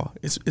 "Oh,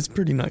 it's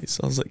pretty nice."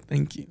 I was like,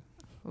 "Thank you."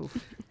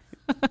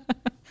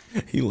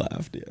 He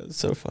laughed. Yeah, it's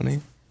so funny.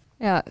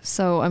 Yeah,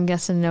 so I'm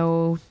guessing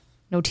no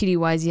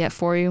TDYs yet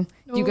for you.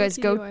 Do you No guys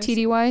go TDYs.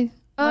 TDY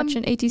much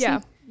in ATC?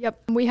 Yeah.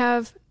 Yep. We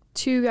have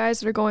 2 guys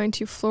that are going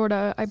to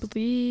Florida, I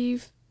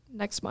believe,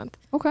 next month.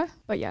 Okay.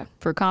 But yeah,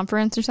 For a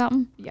conference or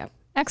something? yeah.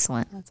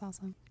 Excellent. That's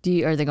awesome.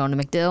 Are they going to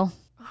MacDill?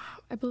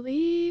 I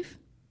believe,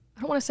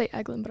 I don't want to say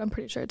Eglin, but I'm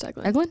pretty sure it's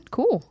Eglin. Eglin?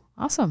 Cool.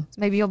 Awesome.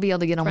 Maybe you'll be able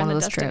to get on Around one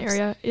of the those Destin trips.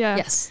 area. Yeah.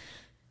 Yes.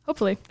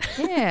 Hopefully.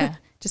 Yeah.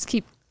 Just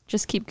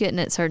keep getting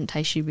it. Sergeant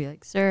Taishi would be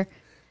like, "Sir,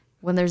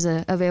 when there's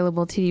a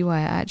available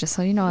TDY, just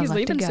so you know, I'd He's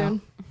like to leaving go."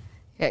 soon.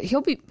 Yeah,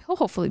 he'll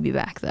hopefully be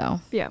back though.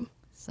 Yeah.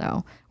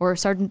 So, or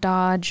Sergeant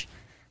Dodge,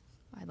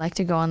 I'd like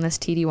to go on this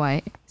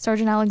TDY.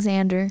 Sergeant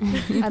Alexander,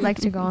 I'd like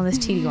to go on this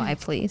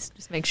TDY, please.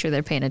 Just make sure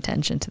they're paying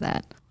attention to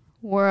that.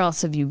 Where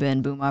else have you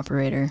been, boom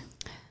operator?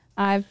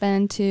 I've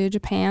been to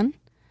Japan.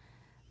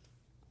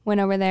 Went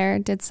over there,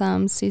 did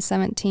some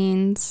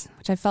C-17s,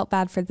 which I felt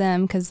bad for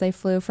them because they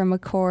flew from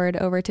McCord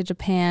over to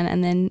Japan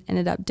and then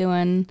ended up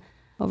doing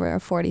over a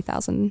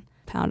 40,000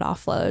 pound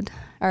offload.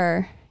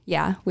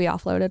 We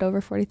offloaded over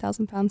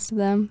 40,000 pounds to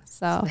them.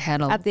 So they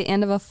had at the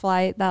end of a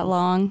flight that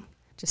long,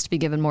 just to be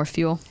given more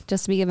fuel.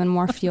 just to be given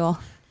more fuel.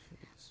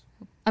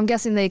 I'm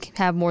guessing they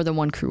have more than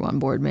one crew on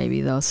board,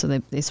 maybe though, so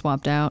they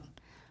swapped out.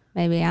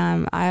 Maybe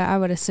I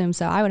would assume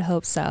so. I would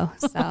hope so.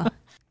 So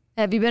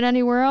Have you been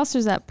anywhere else? Or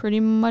is that pretty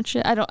much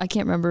it? I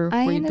can't remember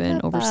where you've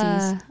been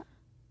overseas.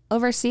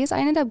 Overseas, I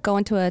ended up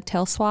going to a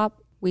tail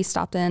swap. We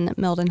stopped in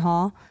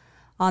Mildenhall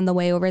on the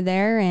way over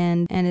there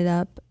and ended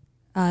up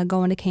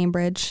going to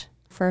Cambridge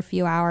for a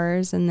few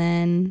hours and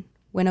then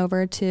went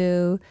over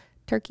to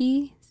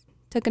Turkey,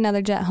 took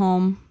another jet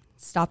home,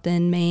 stopped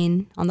in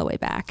Maine on the way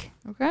back.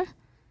 Okay.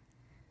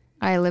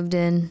 I lived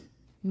in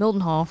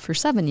Mildenhall for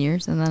 7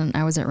 years, and then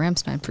I was at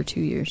Ramstein for 2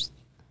 years.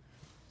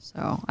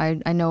 So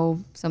I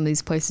know some of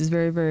these places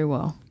very, very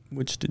well.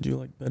 Which did you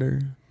like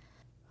better?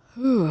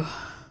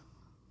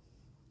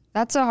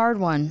 That's a hard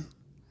one.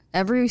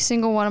 Every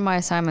single one of my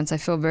assignments, I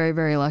feel very,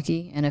 very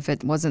lucky. And if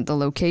it wasn't the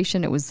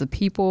location, it was the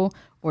people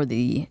or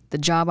the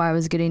job I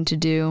was getting to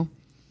do.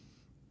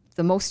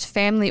 The most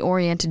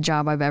family-oriented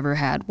job I've ever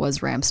had was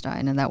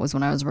Ramstein, and that was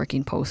when I was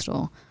working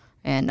postal.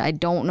 And I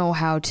don't know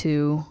how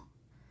to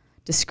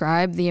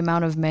describe the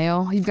amount of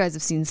mail. You guys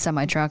have seen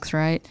semi-trucks,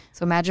 right?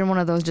 So imagine one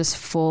of those just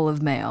full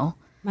of mail.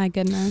 My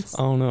goodness.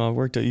 I don't know. I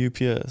worked at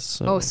UPS.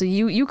 So. Oh, so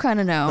you kind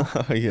of know.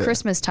 Yeah.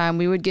 Christmas time,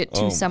 we would get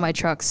 2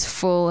 semi-trucks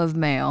full of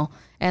mail,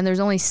 and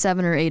there's only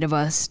 7 or 8 of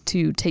us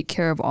to take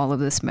care of all of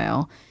this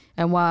mail.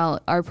 And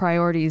while our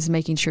priority is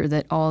making sure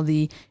that all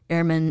the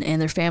airmen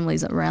and their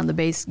families around the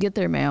base get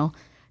their mail,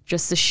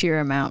 just the sheer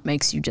amount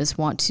makes you just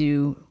want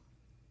to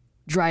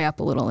dry up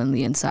a little in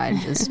the inside,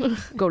 just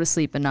go to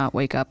sleep and not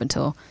wake up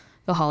until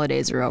the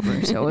holidays are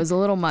over. So it was a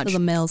little much. So the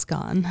mail's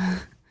gone.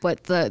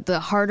 But the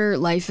harder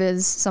life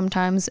is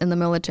sometimes in the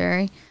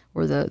military,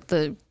 or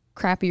the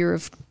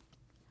crappier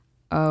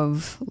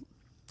of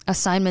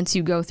assignments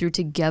you go through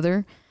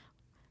together,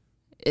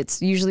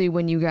 it's usually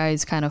when you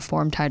guys kind of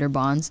form tighter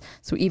bonds.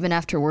 So even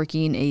after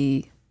working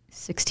a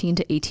 16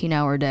 to 18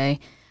 hour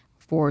day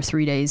for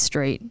 3 days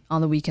straight,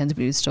 on the weekends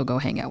we would still go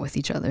hang out with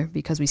each other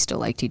because we still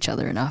liked each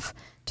other enough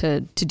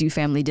to do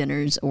family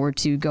dinners or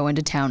to go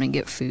into town and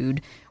get food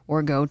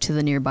or go to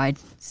the nearby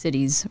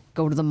cities,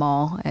 go to the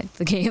mall at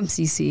the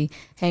KMCC,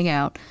 hang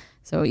out.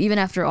 So even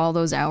after all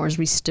those hours,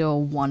 we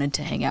still wanted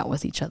to hang out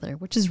with each other,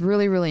 which is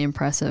really, really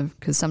impressive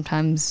because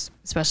sometimes,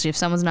 especially if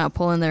someone's not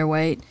pulling their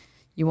weight,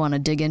 you want to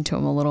dig into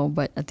them a little,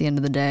 but at the end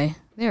of the day,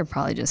 they're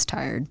probably just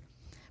tired.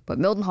 But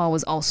Mildenhall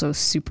was also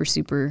super,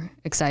 super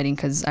exciting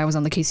because I was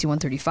on the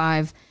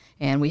KC-135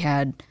 and we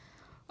had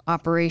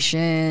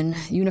Operation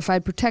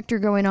Unified Protector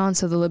going on,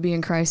 so the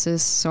Libyan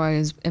crisis. So I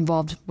was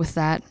involved with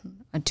that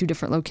at 2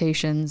 different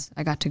locations.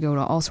 I got to go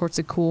to all sorts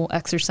of cool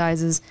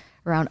exercises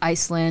around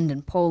Iceland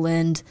and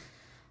Poland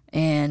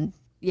and,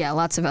 yeah,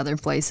 lots of other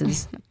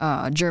places.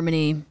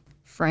 Germany,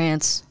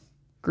 France,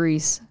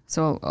 Greece.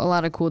 So a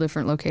lot of cool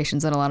different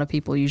locations that a lot of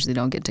people usually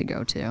don't get to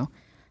go to.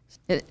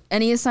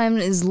 Any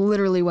assignment is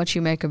literally what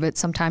you make of it.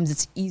 Sometimes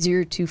it's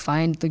easier to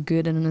find the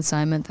good in an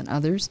assignment than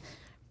others.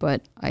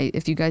 But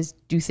if you guys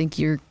do think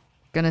you're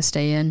going to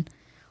stay in,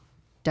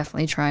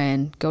 definitely try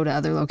and go to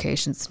other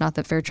locations. It's not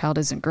that Fairchild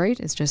isn't great.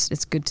 It's just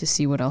it's good to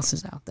see what else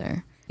is out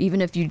there.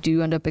 Even if you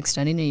do end up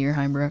extending a year,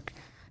 Heimbrook,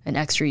 an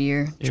extra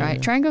year, try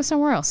and go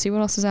somewhere else. See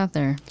what else is out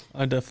there.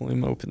 I definitely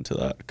am open to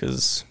that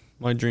because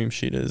my dream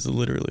sheet is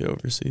literally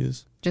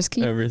overseas. Just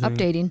keep Everything.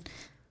 updating.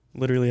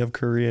 Literally have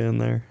Korea in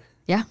there.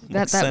 Yeah,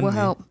 that will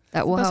help.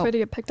 That will Best help. way to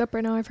get picked up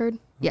right now, I've heard.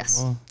 Yes.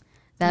 Oh,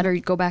 That or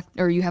go back,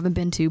 or you haven't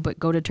been to, but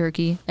go to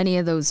Turkey. Any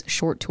of those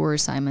short tour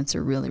assignments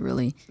are really,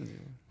 really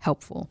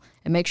helpful.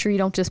 And make sure you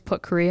don't just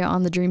put Korea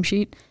on the dream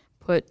sheet.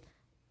 Put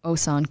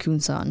Osan,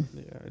 Kunsan,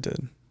 yeah, I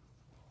did.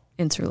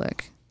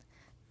 Incirlik.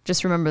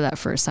 Just remember that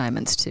for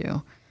assignments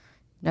too.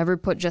 Never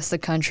put just the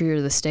country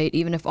or the state.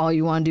 Even if all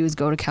you want to do is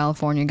go to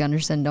California,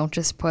 Gunderson, don't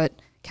just put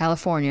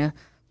California.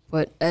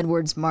 Put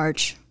Edwards,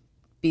 March,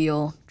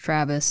 Beale,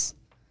 Travis,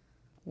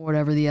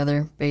 whatever the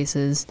other base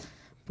is.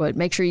 But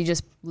make sure you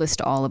just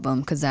list all of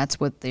them because that's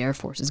what the Air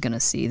Force is going to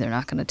see. They're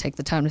not going to take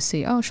the time to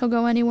see, oh, she'll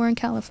go anywhere in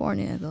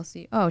California. They'll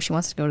see, oh, she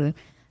wants to go to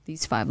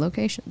these 5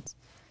 locations.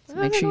 So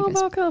I don't know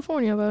about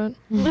California, but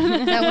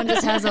that one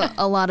just has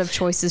a lot of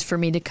choices for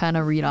me to kind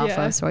of read off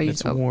Yeah. of. So I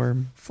It's use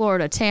warm.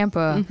 Florida,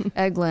 Tampa,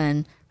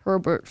 Eglin,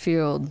 Herbert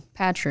Field,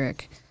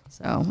 Patrick.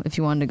 So if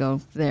you wanted to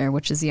go there,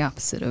 which is the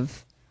opposite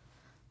of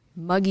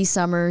muggy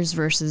summers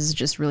versus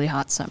just really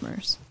hot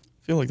summers.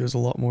 I feel like there's a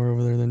lot more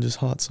over there than just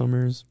hot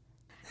summers.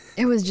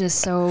 It was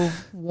just so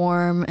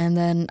warm. And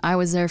then I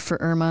was there for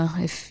Irma,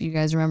 if you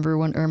guys remember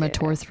when Irma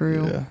tore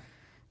through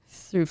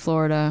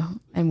Florida,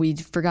 and we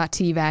forgot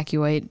to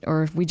evacuate,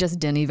 or we just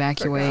didn't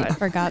evacuate.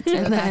 Forgot to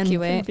And then-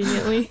 evacuate.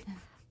 conveniently.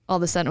 All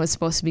of a sudden it was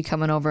supposed to be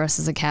coming over us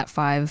as a Cat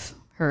 5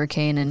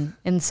 hurricane, and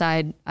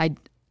inside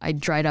I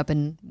dried up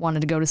and wanted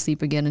to go to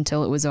sleep again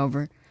until it was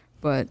over.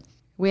 But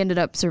we ended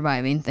up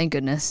surviving, thank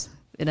goodness.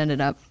 It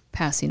ended up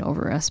passing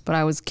over us, but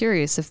I was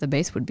curious if the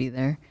base would be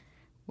there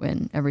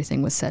when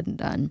everything was said and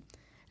done.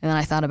 And then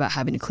I thought about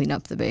having to clean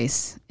up the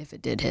base if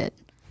it did hit.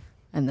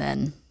 And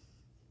then,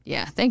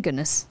 yeah, thank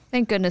goodness.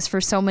 Thank goodness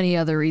for so many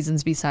other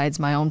reasons besides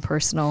my own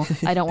personal.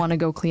 I don't want to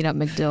go clean up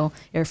MacDill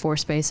Air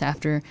Force Base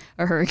after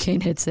a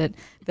hurricane hits it,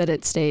 that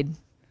it stayed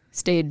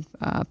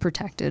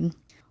protected.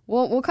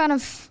 We'll kind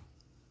of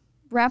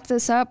wrap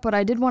this up, but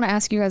I did want to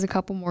ask you guys a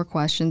couple more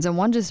questions. And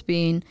one just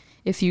being,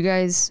 if you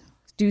guys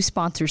do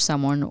sponsor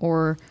someone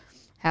or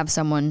have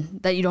someone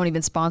that you don't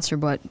even sponsor,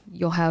 but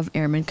you'll have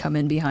airmen come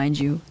in behind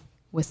you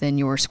within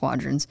your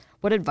squadrons,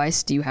 what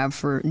advice do you have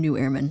for new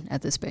airmen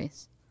at this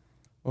base?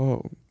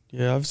 Oh,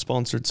 yeah, I've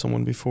sponsored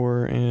someone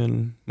before,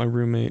 and my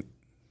roommate,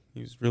 he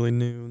was really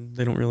new.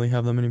 They don't really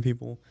have that many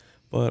people.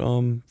 But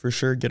for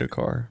sure, get a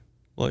car.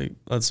 Like,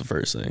 that's the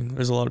first thing.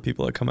 There's a lot of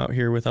people that come out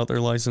here without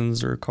their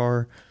license or a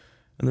car,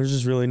 and there's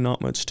just really not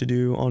much to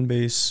do on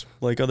base.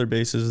 Like other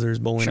bases, there's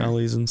bowling Sure.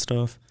 alleys and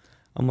stuff.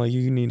 I'm like,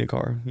 you need a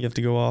car. You have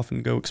to go off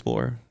and go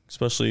explore,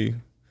 especially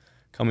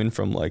coming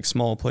from, like,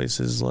 small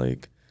places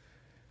like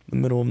the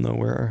middle of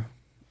nowhere,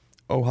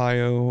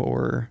 Ohio,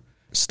 or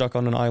stuck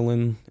on an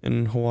island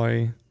in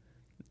Hawaii.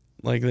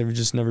 Like, they've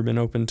just never been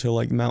open to,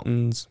 like,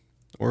 mountains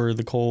or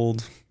the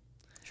cold.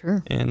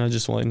 Sure. And I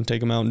just wanted to take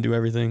them out and do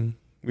everything.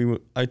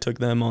 I took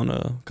them on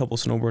a couple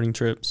snowboarding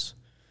trips,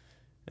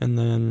 and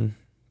then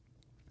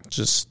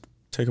just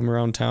take them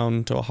around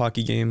town to a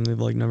hockey game. They've,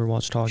 like, never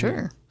watched hockey.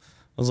 Sure.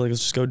 I was like,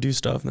 let's just go do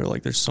stuff. And they're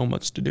like, there's so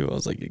much to do. I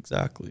was like,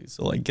 exactly.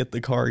 So, like, get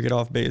the car, get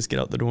off base, get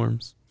out the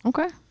dorms.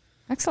 Okay.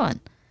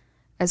 Excellent.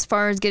 As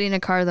far as getting a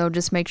car, though,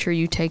 just make sure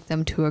you take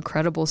them to a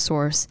credible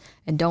source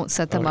and don't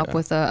set them up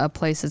with a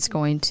place that's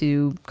going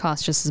to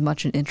cost just as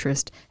much in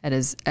interest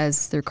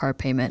as their car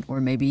payment or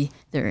maybe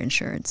their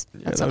insurance.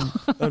 Yeah, That's all.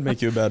 that would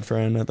make you a bad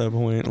friend at that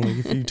point. Like,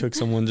 if you took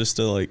someone just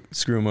to, like,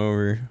 screw them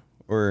over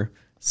or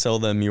sell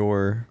them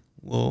your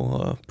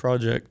little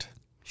project.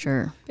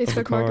 Sure.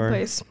 Facebook car.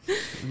 Marketplace.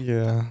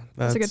 Yeah.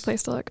 That's a good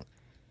place to look.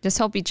 Just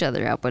help each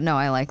other out. But no,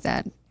 I like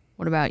that.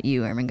 What about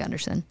you, Airman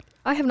Gunderson?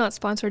 I have not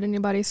sponsored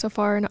anybody so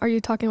far. And are you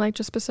talking like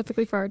just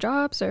specifically for our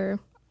jobs or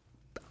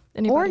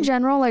anybody? Or in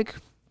general, like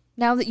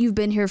now that you've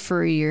been here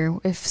for a year,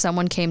 if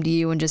someone came to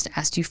you and just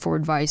asked you for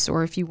advice,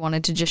 or if you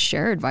wanted to just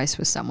share advice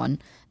with someone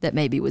that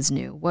maybe was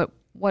new,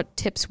 what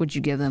tips would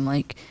you give them?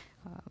 Like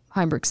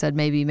Heimberg said,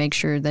 maybe make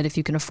sure that if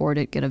you can afford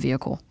it, get a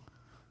vehicle.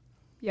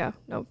 Yeah,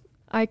 no,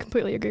 I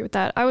completely agree with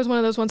that. I was one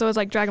of those ones that was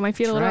like dragging my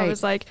feet a little. Right. I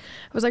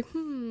was like,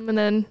 and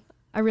then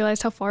I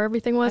realized how far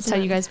everything was. That's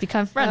how you guys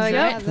become friends, Oh, right?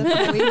 yeah. That's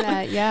how we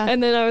met, yeah.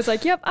 And then I was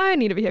like, yep, I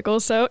need a vehicle.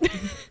 So,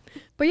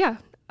 but yeah,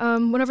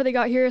 whenever they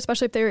got here,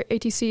 especially if they were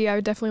ATC, I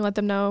would definitely let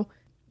them know,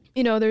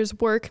 there's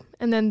work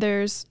and then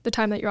there's the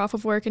time that you're off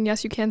of work. And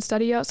yes, you can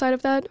study outside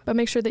of that, but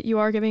make sure that you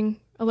are giving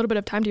a little bit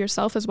of time to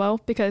yourself as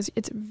well, because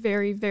it's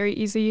very, very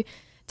easy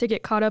to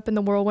get caught up in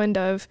the whirlwind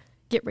of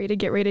get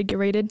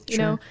rated, you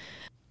know?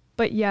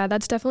 But yeah,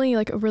 that's definitely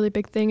like a really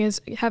big thing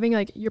is having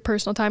like your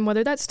personal time,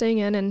 whether that's staying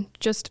in and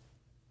just,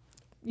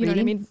 you know what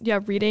I mean? Yeah,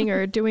 reading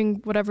or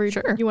doing whatever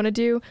you want to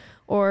do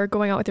or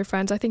going out with your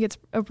friends. I think it's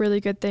a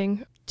really good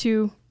thing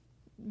to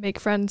make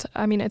friends.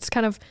 I mean, it's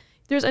kind of,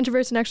 there's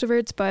introverts and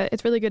extroverts, but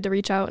it's really good to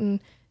reach out and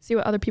see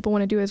what other people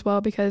want to do as well,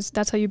 because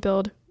that's how you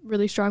build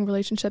really strong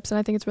relationships. And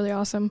I think it's really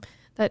awesome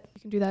that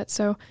you can do that.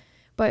 So,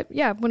 but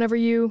yeah, whenever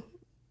you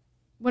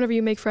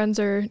make friends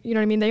or, you know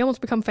what I mean? They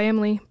almost become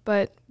family,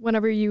 but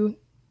whenever you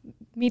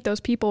meet those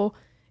people,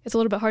 it's a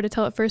little bit hard to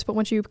tell at first, but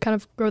once you kind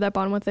of grow that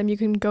bond with them, you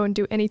can go and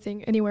do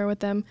anything, anywhere with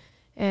them.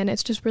 And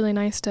it's just really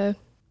nice to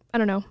I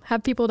don't know,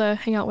 have people to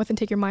hang out with and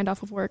take your mind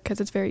off of work, because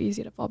it's very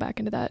easy to fall back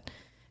into that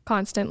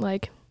constant,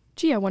 like,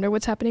 gee, I wonder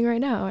what's happening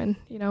right now. And,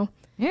 you know.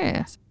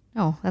 Yeah.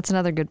 Oh, that's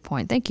another good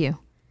point. Thank you.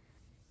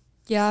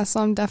 Yeah, so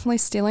I'm definitely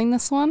stealing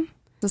this one.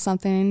 This is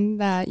something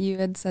that you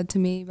had said to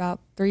me about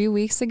 3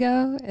 weeks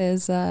ago,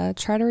 is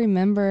try to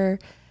remember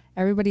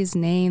everybody's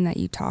name that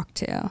you talk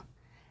to.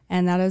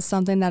 And that is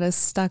something that has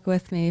stuck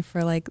with me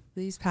for like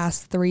these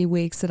past 3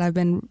 weeks that I've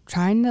been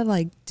trying to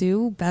like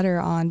do better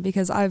on,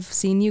 because I've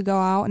seen you go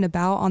out and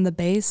about on the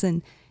base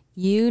and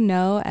you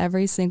know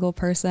every single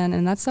person.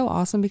 And that's so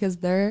awesome, because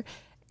they're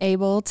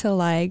able to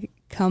like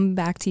come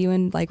back to you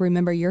and like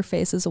remember your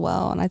face as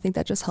well. And I think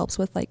that just helps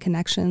with like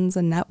connections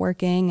and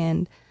networking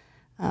and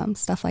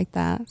stuff like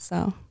that.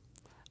 So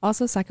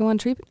also, second one,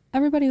 treat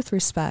everybody with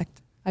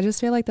respect. I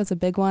just feel like that's a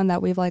big one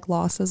that we've like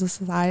lost as a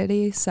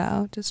society.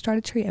 So just try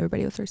to treat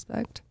everybody with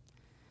respect.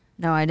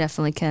 No, I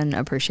definitely can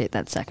appreciate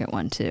that second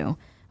one too.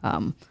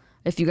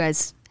 If you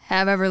guys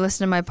have ever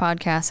listened to my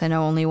podcast, I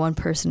know only one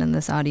person in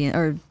this audience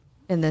or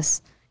in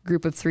this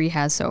group of 3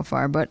 has so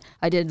far, but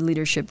I did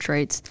leadership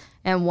traits,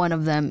 and one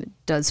of them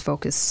does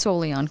focus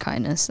solely on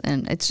kindness,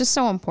 and it's just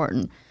so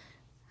important.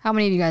 How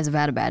many of you guys have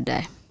had a bad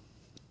day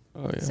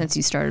since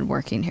you started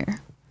working here?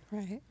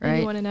 Right.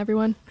 Anyone and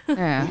everyone.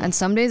 Yeah, and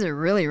some days are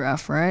really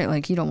rough, right?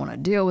 Like you don't want to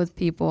deal with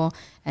people,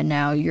 and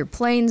now your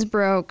plane's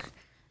broke,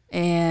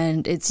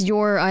 and it's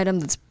your item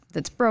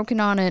that's broken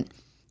on it,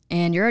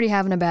 and you're already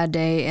having a bad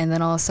day, and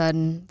then all of a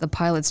sudden the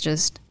pilot's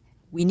just,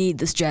 we need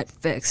this jet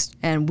fixed,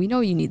 and we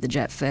know you need the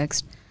jet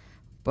fixed,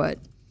 but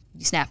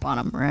you snap on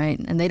them, right?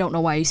 And they don't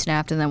know why you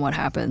snapped, and then what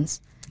happens?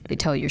 They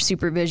tell your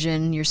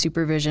supervision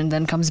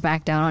then comes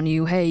back down on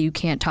you. Hey, you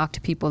can't talk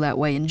to people that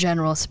way in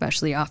general,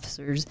 especially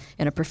officers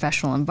in a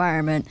professional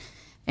environment.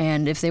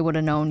 And if they would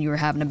have known you were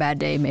having a bad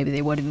day, maybe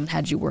they wouldn't have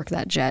had you work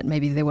that jet.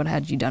 Maybe they would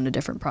have had you done a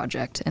different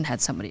project and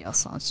had somebody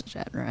else launch the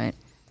jet, right?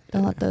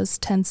 Don't let those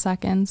 10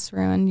 seconds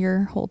ruin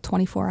your whole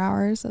 24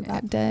 hours of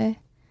that day.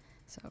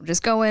 So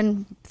just go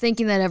in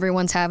thinking that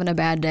everyone's having a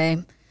bad day.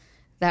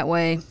 That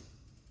way,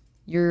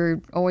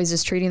 you're always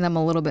just treating them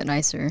a little bit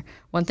nicer.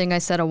 One thing I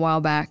said a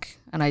while back,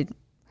 and I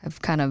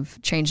have kind of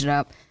changed it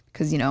up,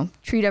 because, you know,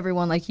 treat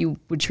everyone like you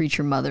would treat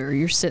your mother or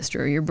your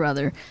sister or your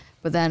brother.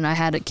 But then I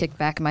had it kicked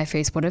back in my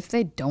face, what if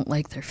they don't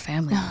like their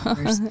family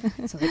members?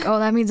 So like, oh,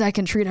 that means I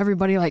can treat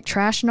everybody like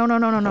trash? No.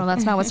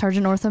 That's not what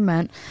Sergeant Northam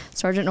meant.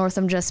 Sergeant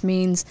Northam just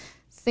means,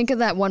 think of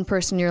that one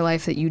person in your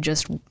life that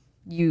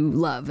you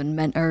love and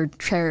meant or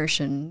cherish,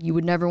 and you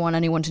would never want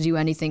anyone to do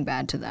anything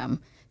bad to them.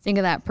 Think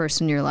of that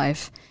person in your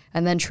life,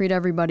 and then treat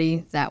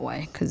everybody that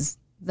way, because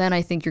then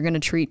I think you're going to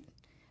treat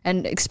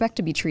and expect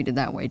to be treated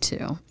that way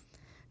too.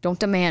 Don't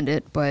demand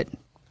it, but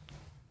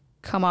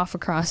come off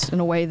across in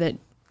a way that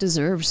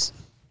deserves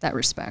that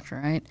respect,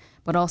 right?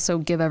 But also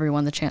give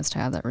everyone the chance to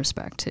have that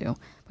respect too.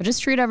 But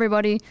just treat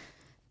everybody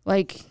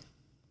like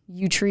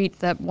you treat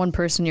that one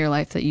person in your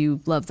life that you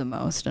love the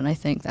most, and I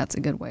think that's a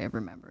good way of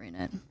remembering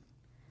it.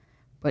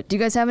 But do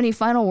you guys have any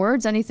final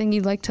words? Anything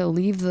you'd like to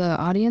leave the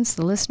audience,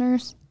 the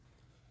listeners?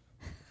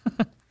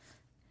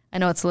 I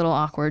know it's a little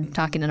awkward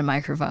talking into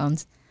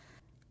microphones.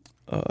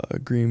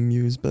 Green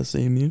Muse, best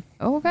AMU.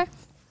 Oh, okay.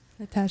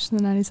 Attached to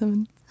the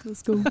 97.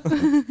 Let's go.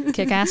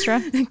 Kick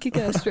Astra. Kick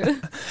Astra.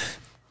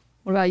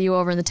 What about you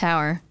over in the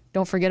tower?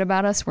 Don't forget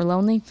about us. We're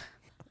lonely.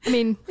 I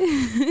mean,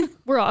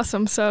 we're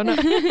awesome, so no.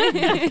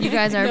 You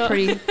guys are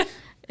pretty,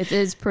 it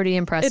is pretty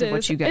impressive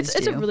what you guys do.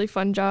 It's a really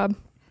fun job.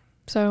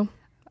 So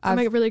I'm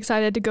like really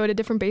excited to go to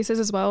different bases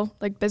as well,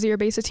 like busier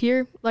bases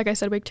here. Like I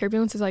said, wake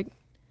turbulence is like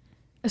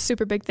a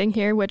super big thing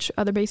here, which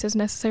other bases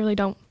necessarily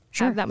don't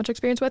have that much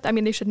experience with. I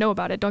mean, they should know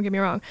about it, don't get me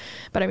wrong.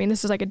 But I mean,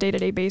 this is like a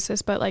day-to-day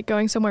basis. But like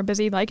going somewhere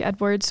busy like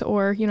Edwards,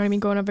 or, you know what I mean,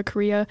 going over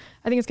Korea,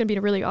 I think it's going to be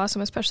really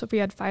awesome, especially if we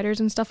had fighters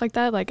and stuff like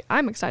that. Like,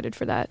 I'm excited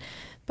for that.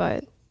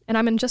 But, and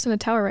I'm just in a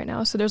tower right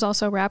now. So there's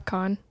also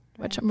RapCon,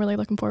 which I'm really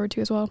looking forward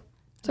to as well.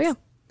 So yeah.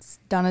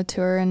 Done a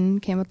tour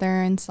and came up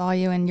there and saw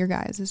you, and your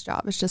guys'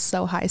 job is just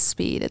so high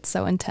speed. It's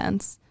so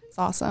intense. It's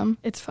awesome.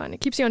 It's fun.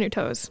 It keeps you on your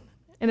toes,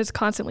 and it's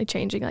constantly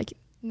changing. Like,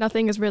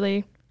 nothing is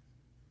really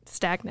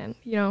stagnant,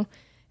 you know.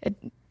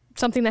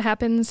 Something that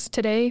happens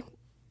today,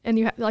 and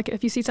you like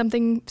if you see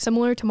something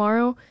similar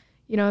tomorrow,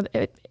 you know,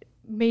 it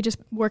may just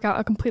work out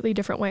a completely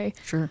different way.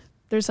 Sure.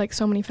 There's like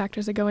so many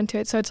factors that go into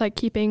it. So it's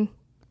like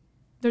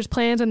there's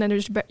plans, and then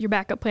there's your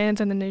backup plans,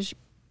 and then there's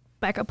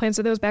backup plans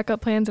to those backup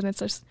plans, and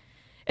it's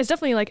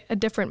definitely like a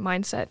different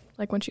mindset,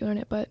 like once you learn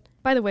it. But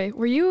by the way,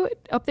 were you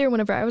up there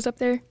whenever I was up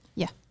there?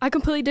 Yeah. I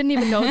completely didn't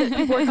even know that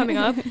people were coming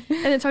up.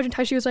 And then Sergeant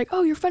Taishi was like,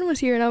 oh, your friend was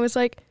here. And I was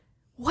like,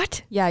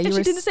 what? Yeah, and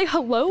she didn't say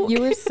hello.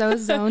 You were so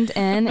zoned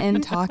in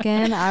and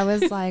talking. I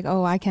was like,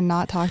 oh, I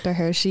cannot talk to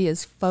her. She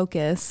is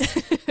focused.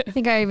 I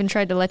think I even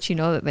tried to let you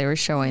know that they were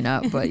showing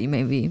up, but you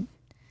maybe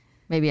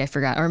I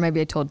forgot, or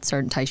maybe I told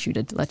Sergeant Taishu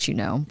to let you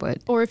know. But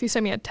or if you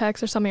sent me a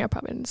text or something, I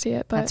probably didn't see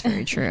it. But that's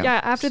very true. Yeah,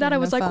 after that, I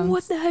was like,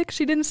 what the heck?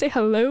 She didn't say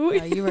hello.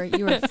 No,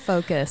 you were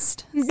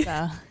focused.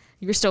 So.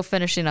 You were still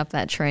finishing up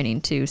that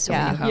training too, so you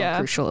knew how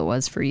crucial it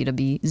was for you to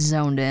be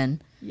zoned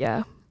in.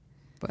 Yeah.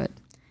 But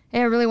Hey,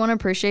 I really want to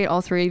appreciate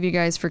all three of you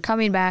guys for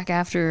coming back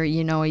after, a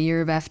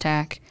year of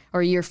FTAC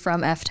or a year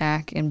from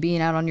FTAC and being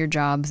out on your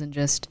jobs, and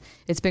just,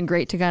 it's been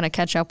great to kind of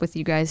catch up with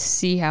you guys,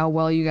 see how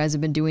well you guys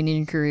have been doing in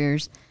your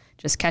careers,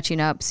 just catching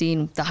up,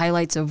 seeing the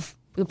highlights of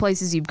the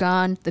places you've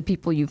gone, the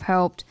people you've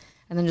helped,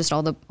 and then just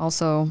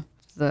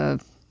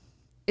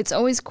it's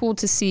always cool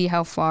to see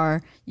how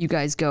far you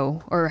guys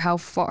go, or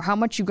how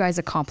much you guys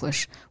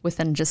accomplish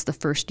within just the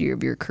first year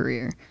of your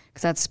career.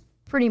 Because that's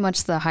pretty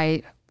much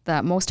the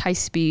most high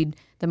speed,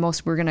 the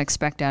most we're going to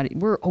expect out of you.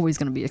 We're always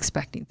going to be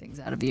expecting things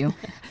out of you,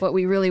 but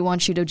we really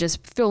want you to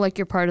just feel like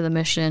you're part of the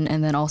mission,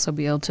 and then also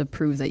be able to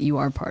prove that you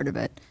are part of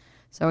it.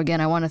 So again,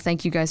 I want to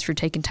thank you guys for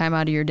taking time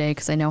out of your day,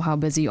 because I know how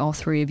busy all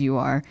three of you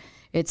are.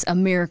 It's a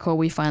miracle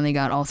we finally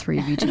got all three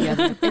of you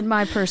together, in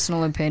my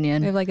personal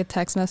opinion. We have like a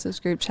text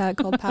message group chat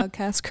called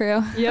Podcast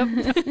Crew.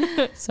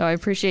 Yep. So I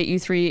appreciate you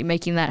three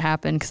making that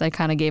happen, because I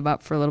kind of gave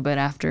up for a little bit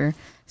after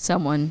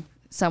someone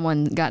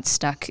got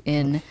stuck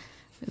in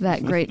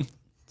that great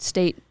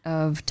state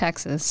of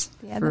Texas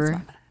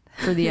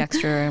for the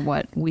extra,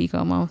 week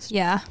almost.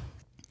 Yeah.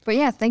 But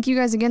yeah, thank you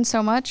guys again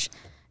so much.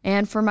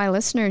 And for my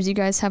listeners, you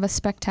guys have a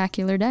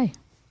spectacular day.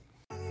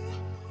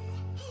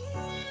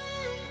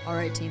 All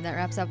right, team, that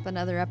wraps up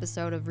another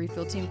episode of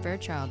Refuel Team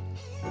Fairchild.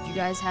 If you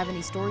guys have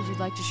any stories you'd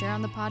like to share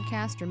on the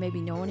podcast, or maybe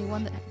know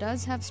anyone that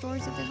does have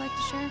stories that they'd like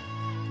to share,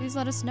 please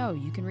let us know.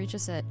 You can reach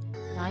us at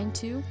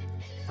 92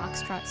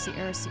 Foxtrot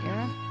Sierra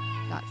Sierra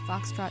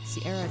 .Foxtrot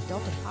Sierra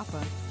Delta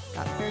Papa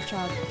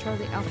 .Fairchild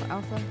Charlie Alpha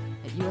Alpha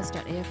at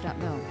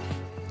us.af.mil.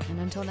 And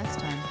until next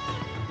time,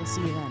 we'll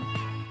see you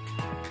then.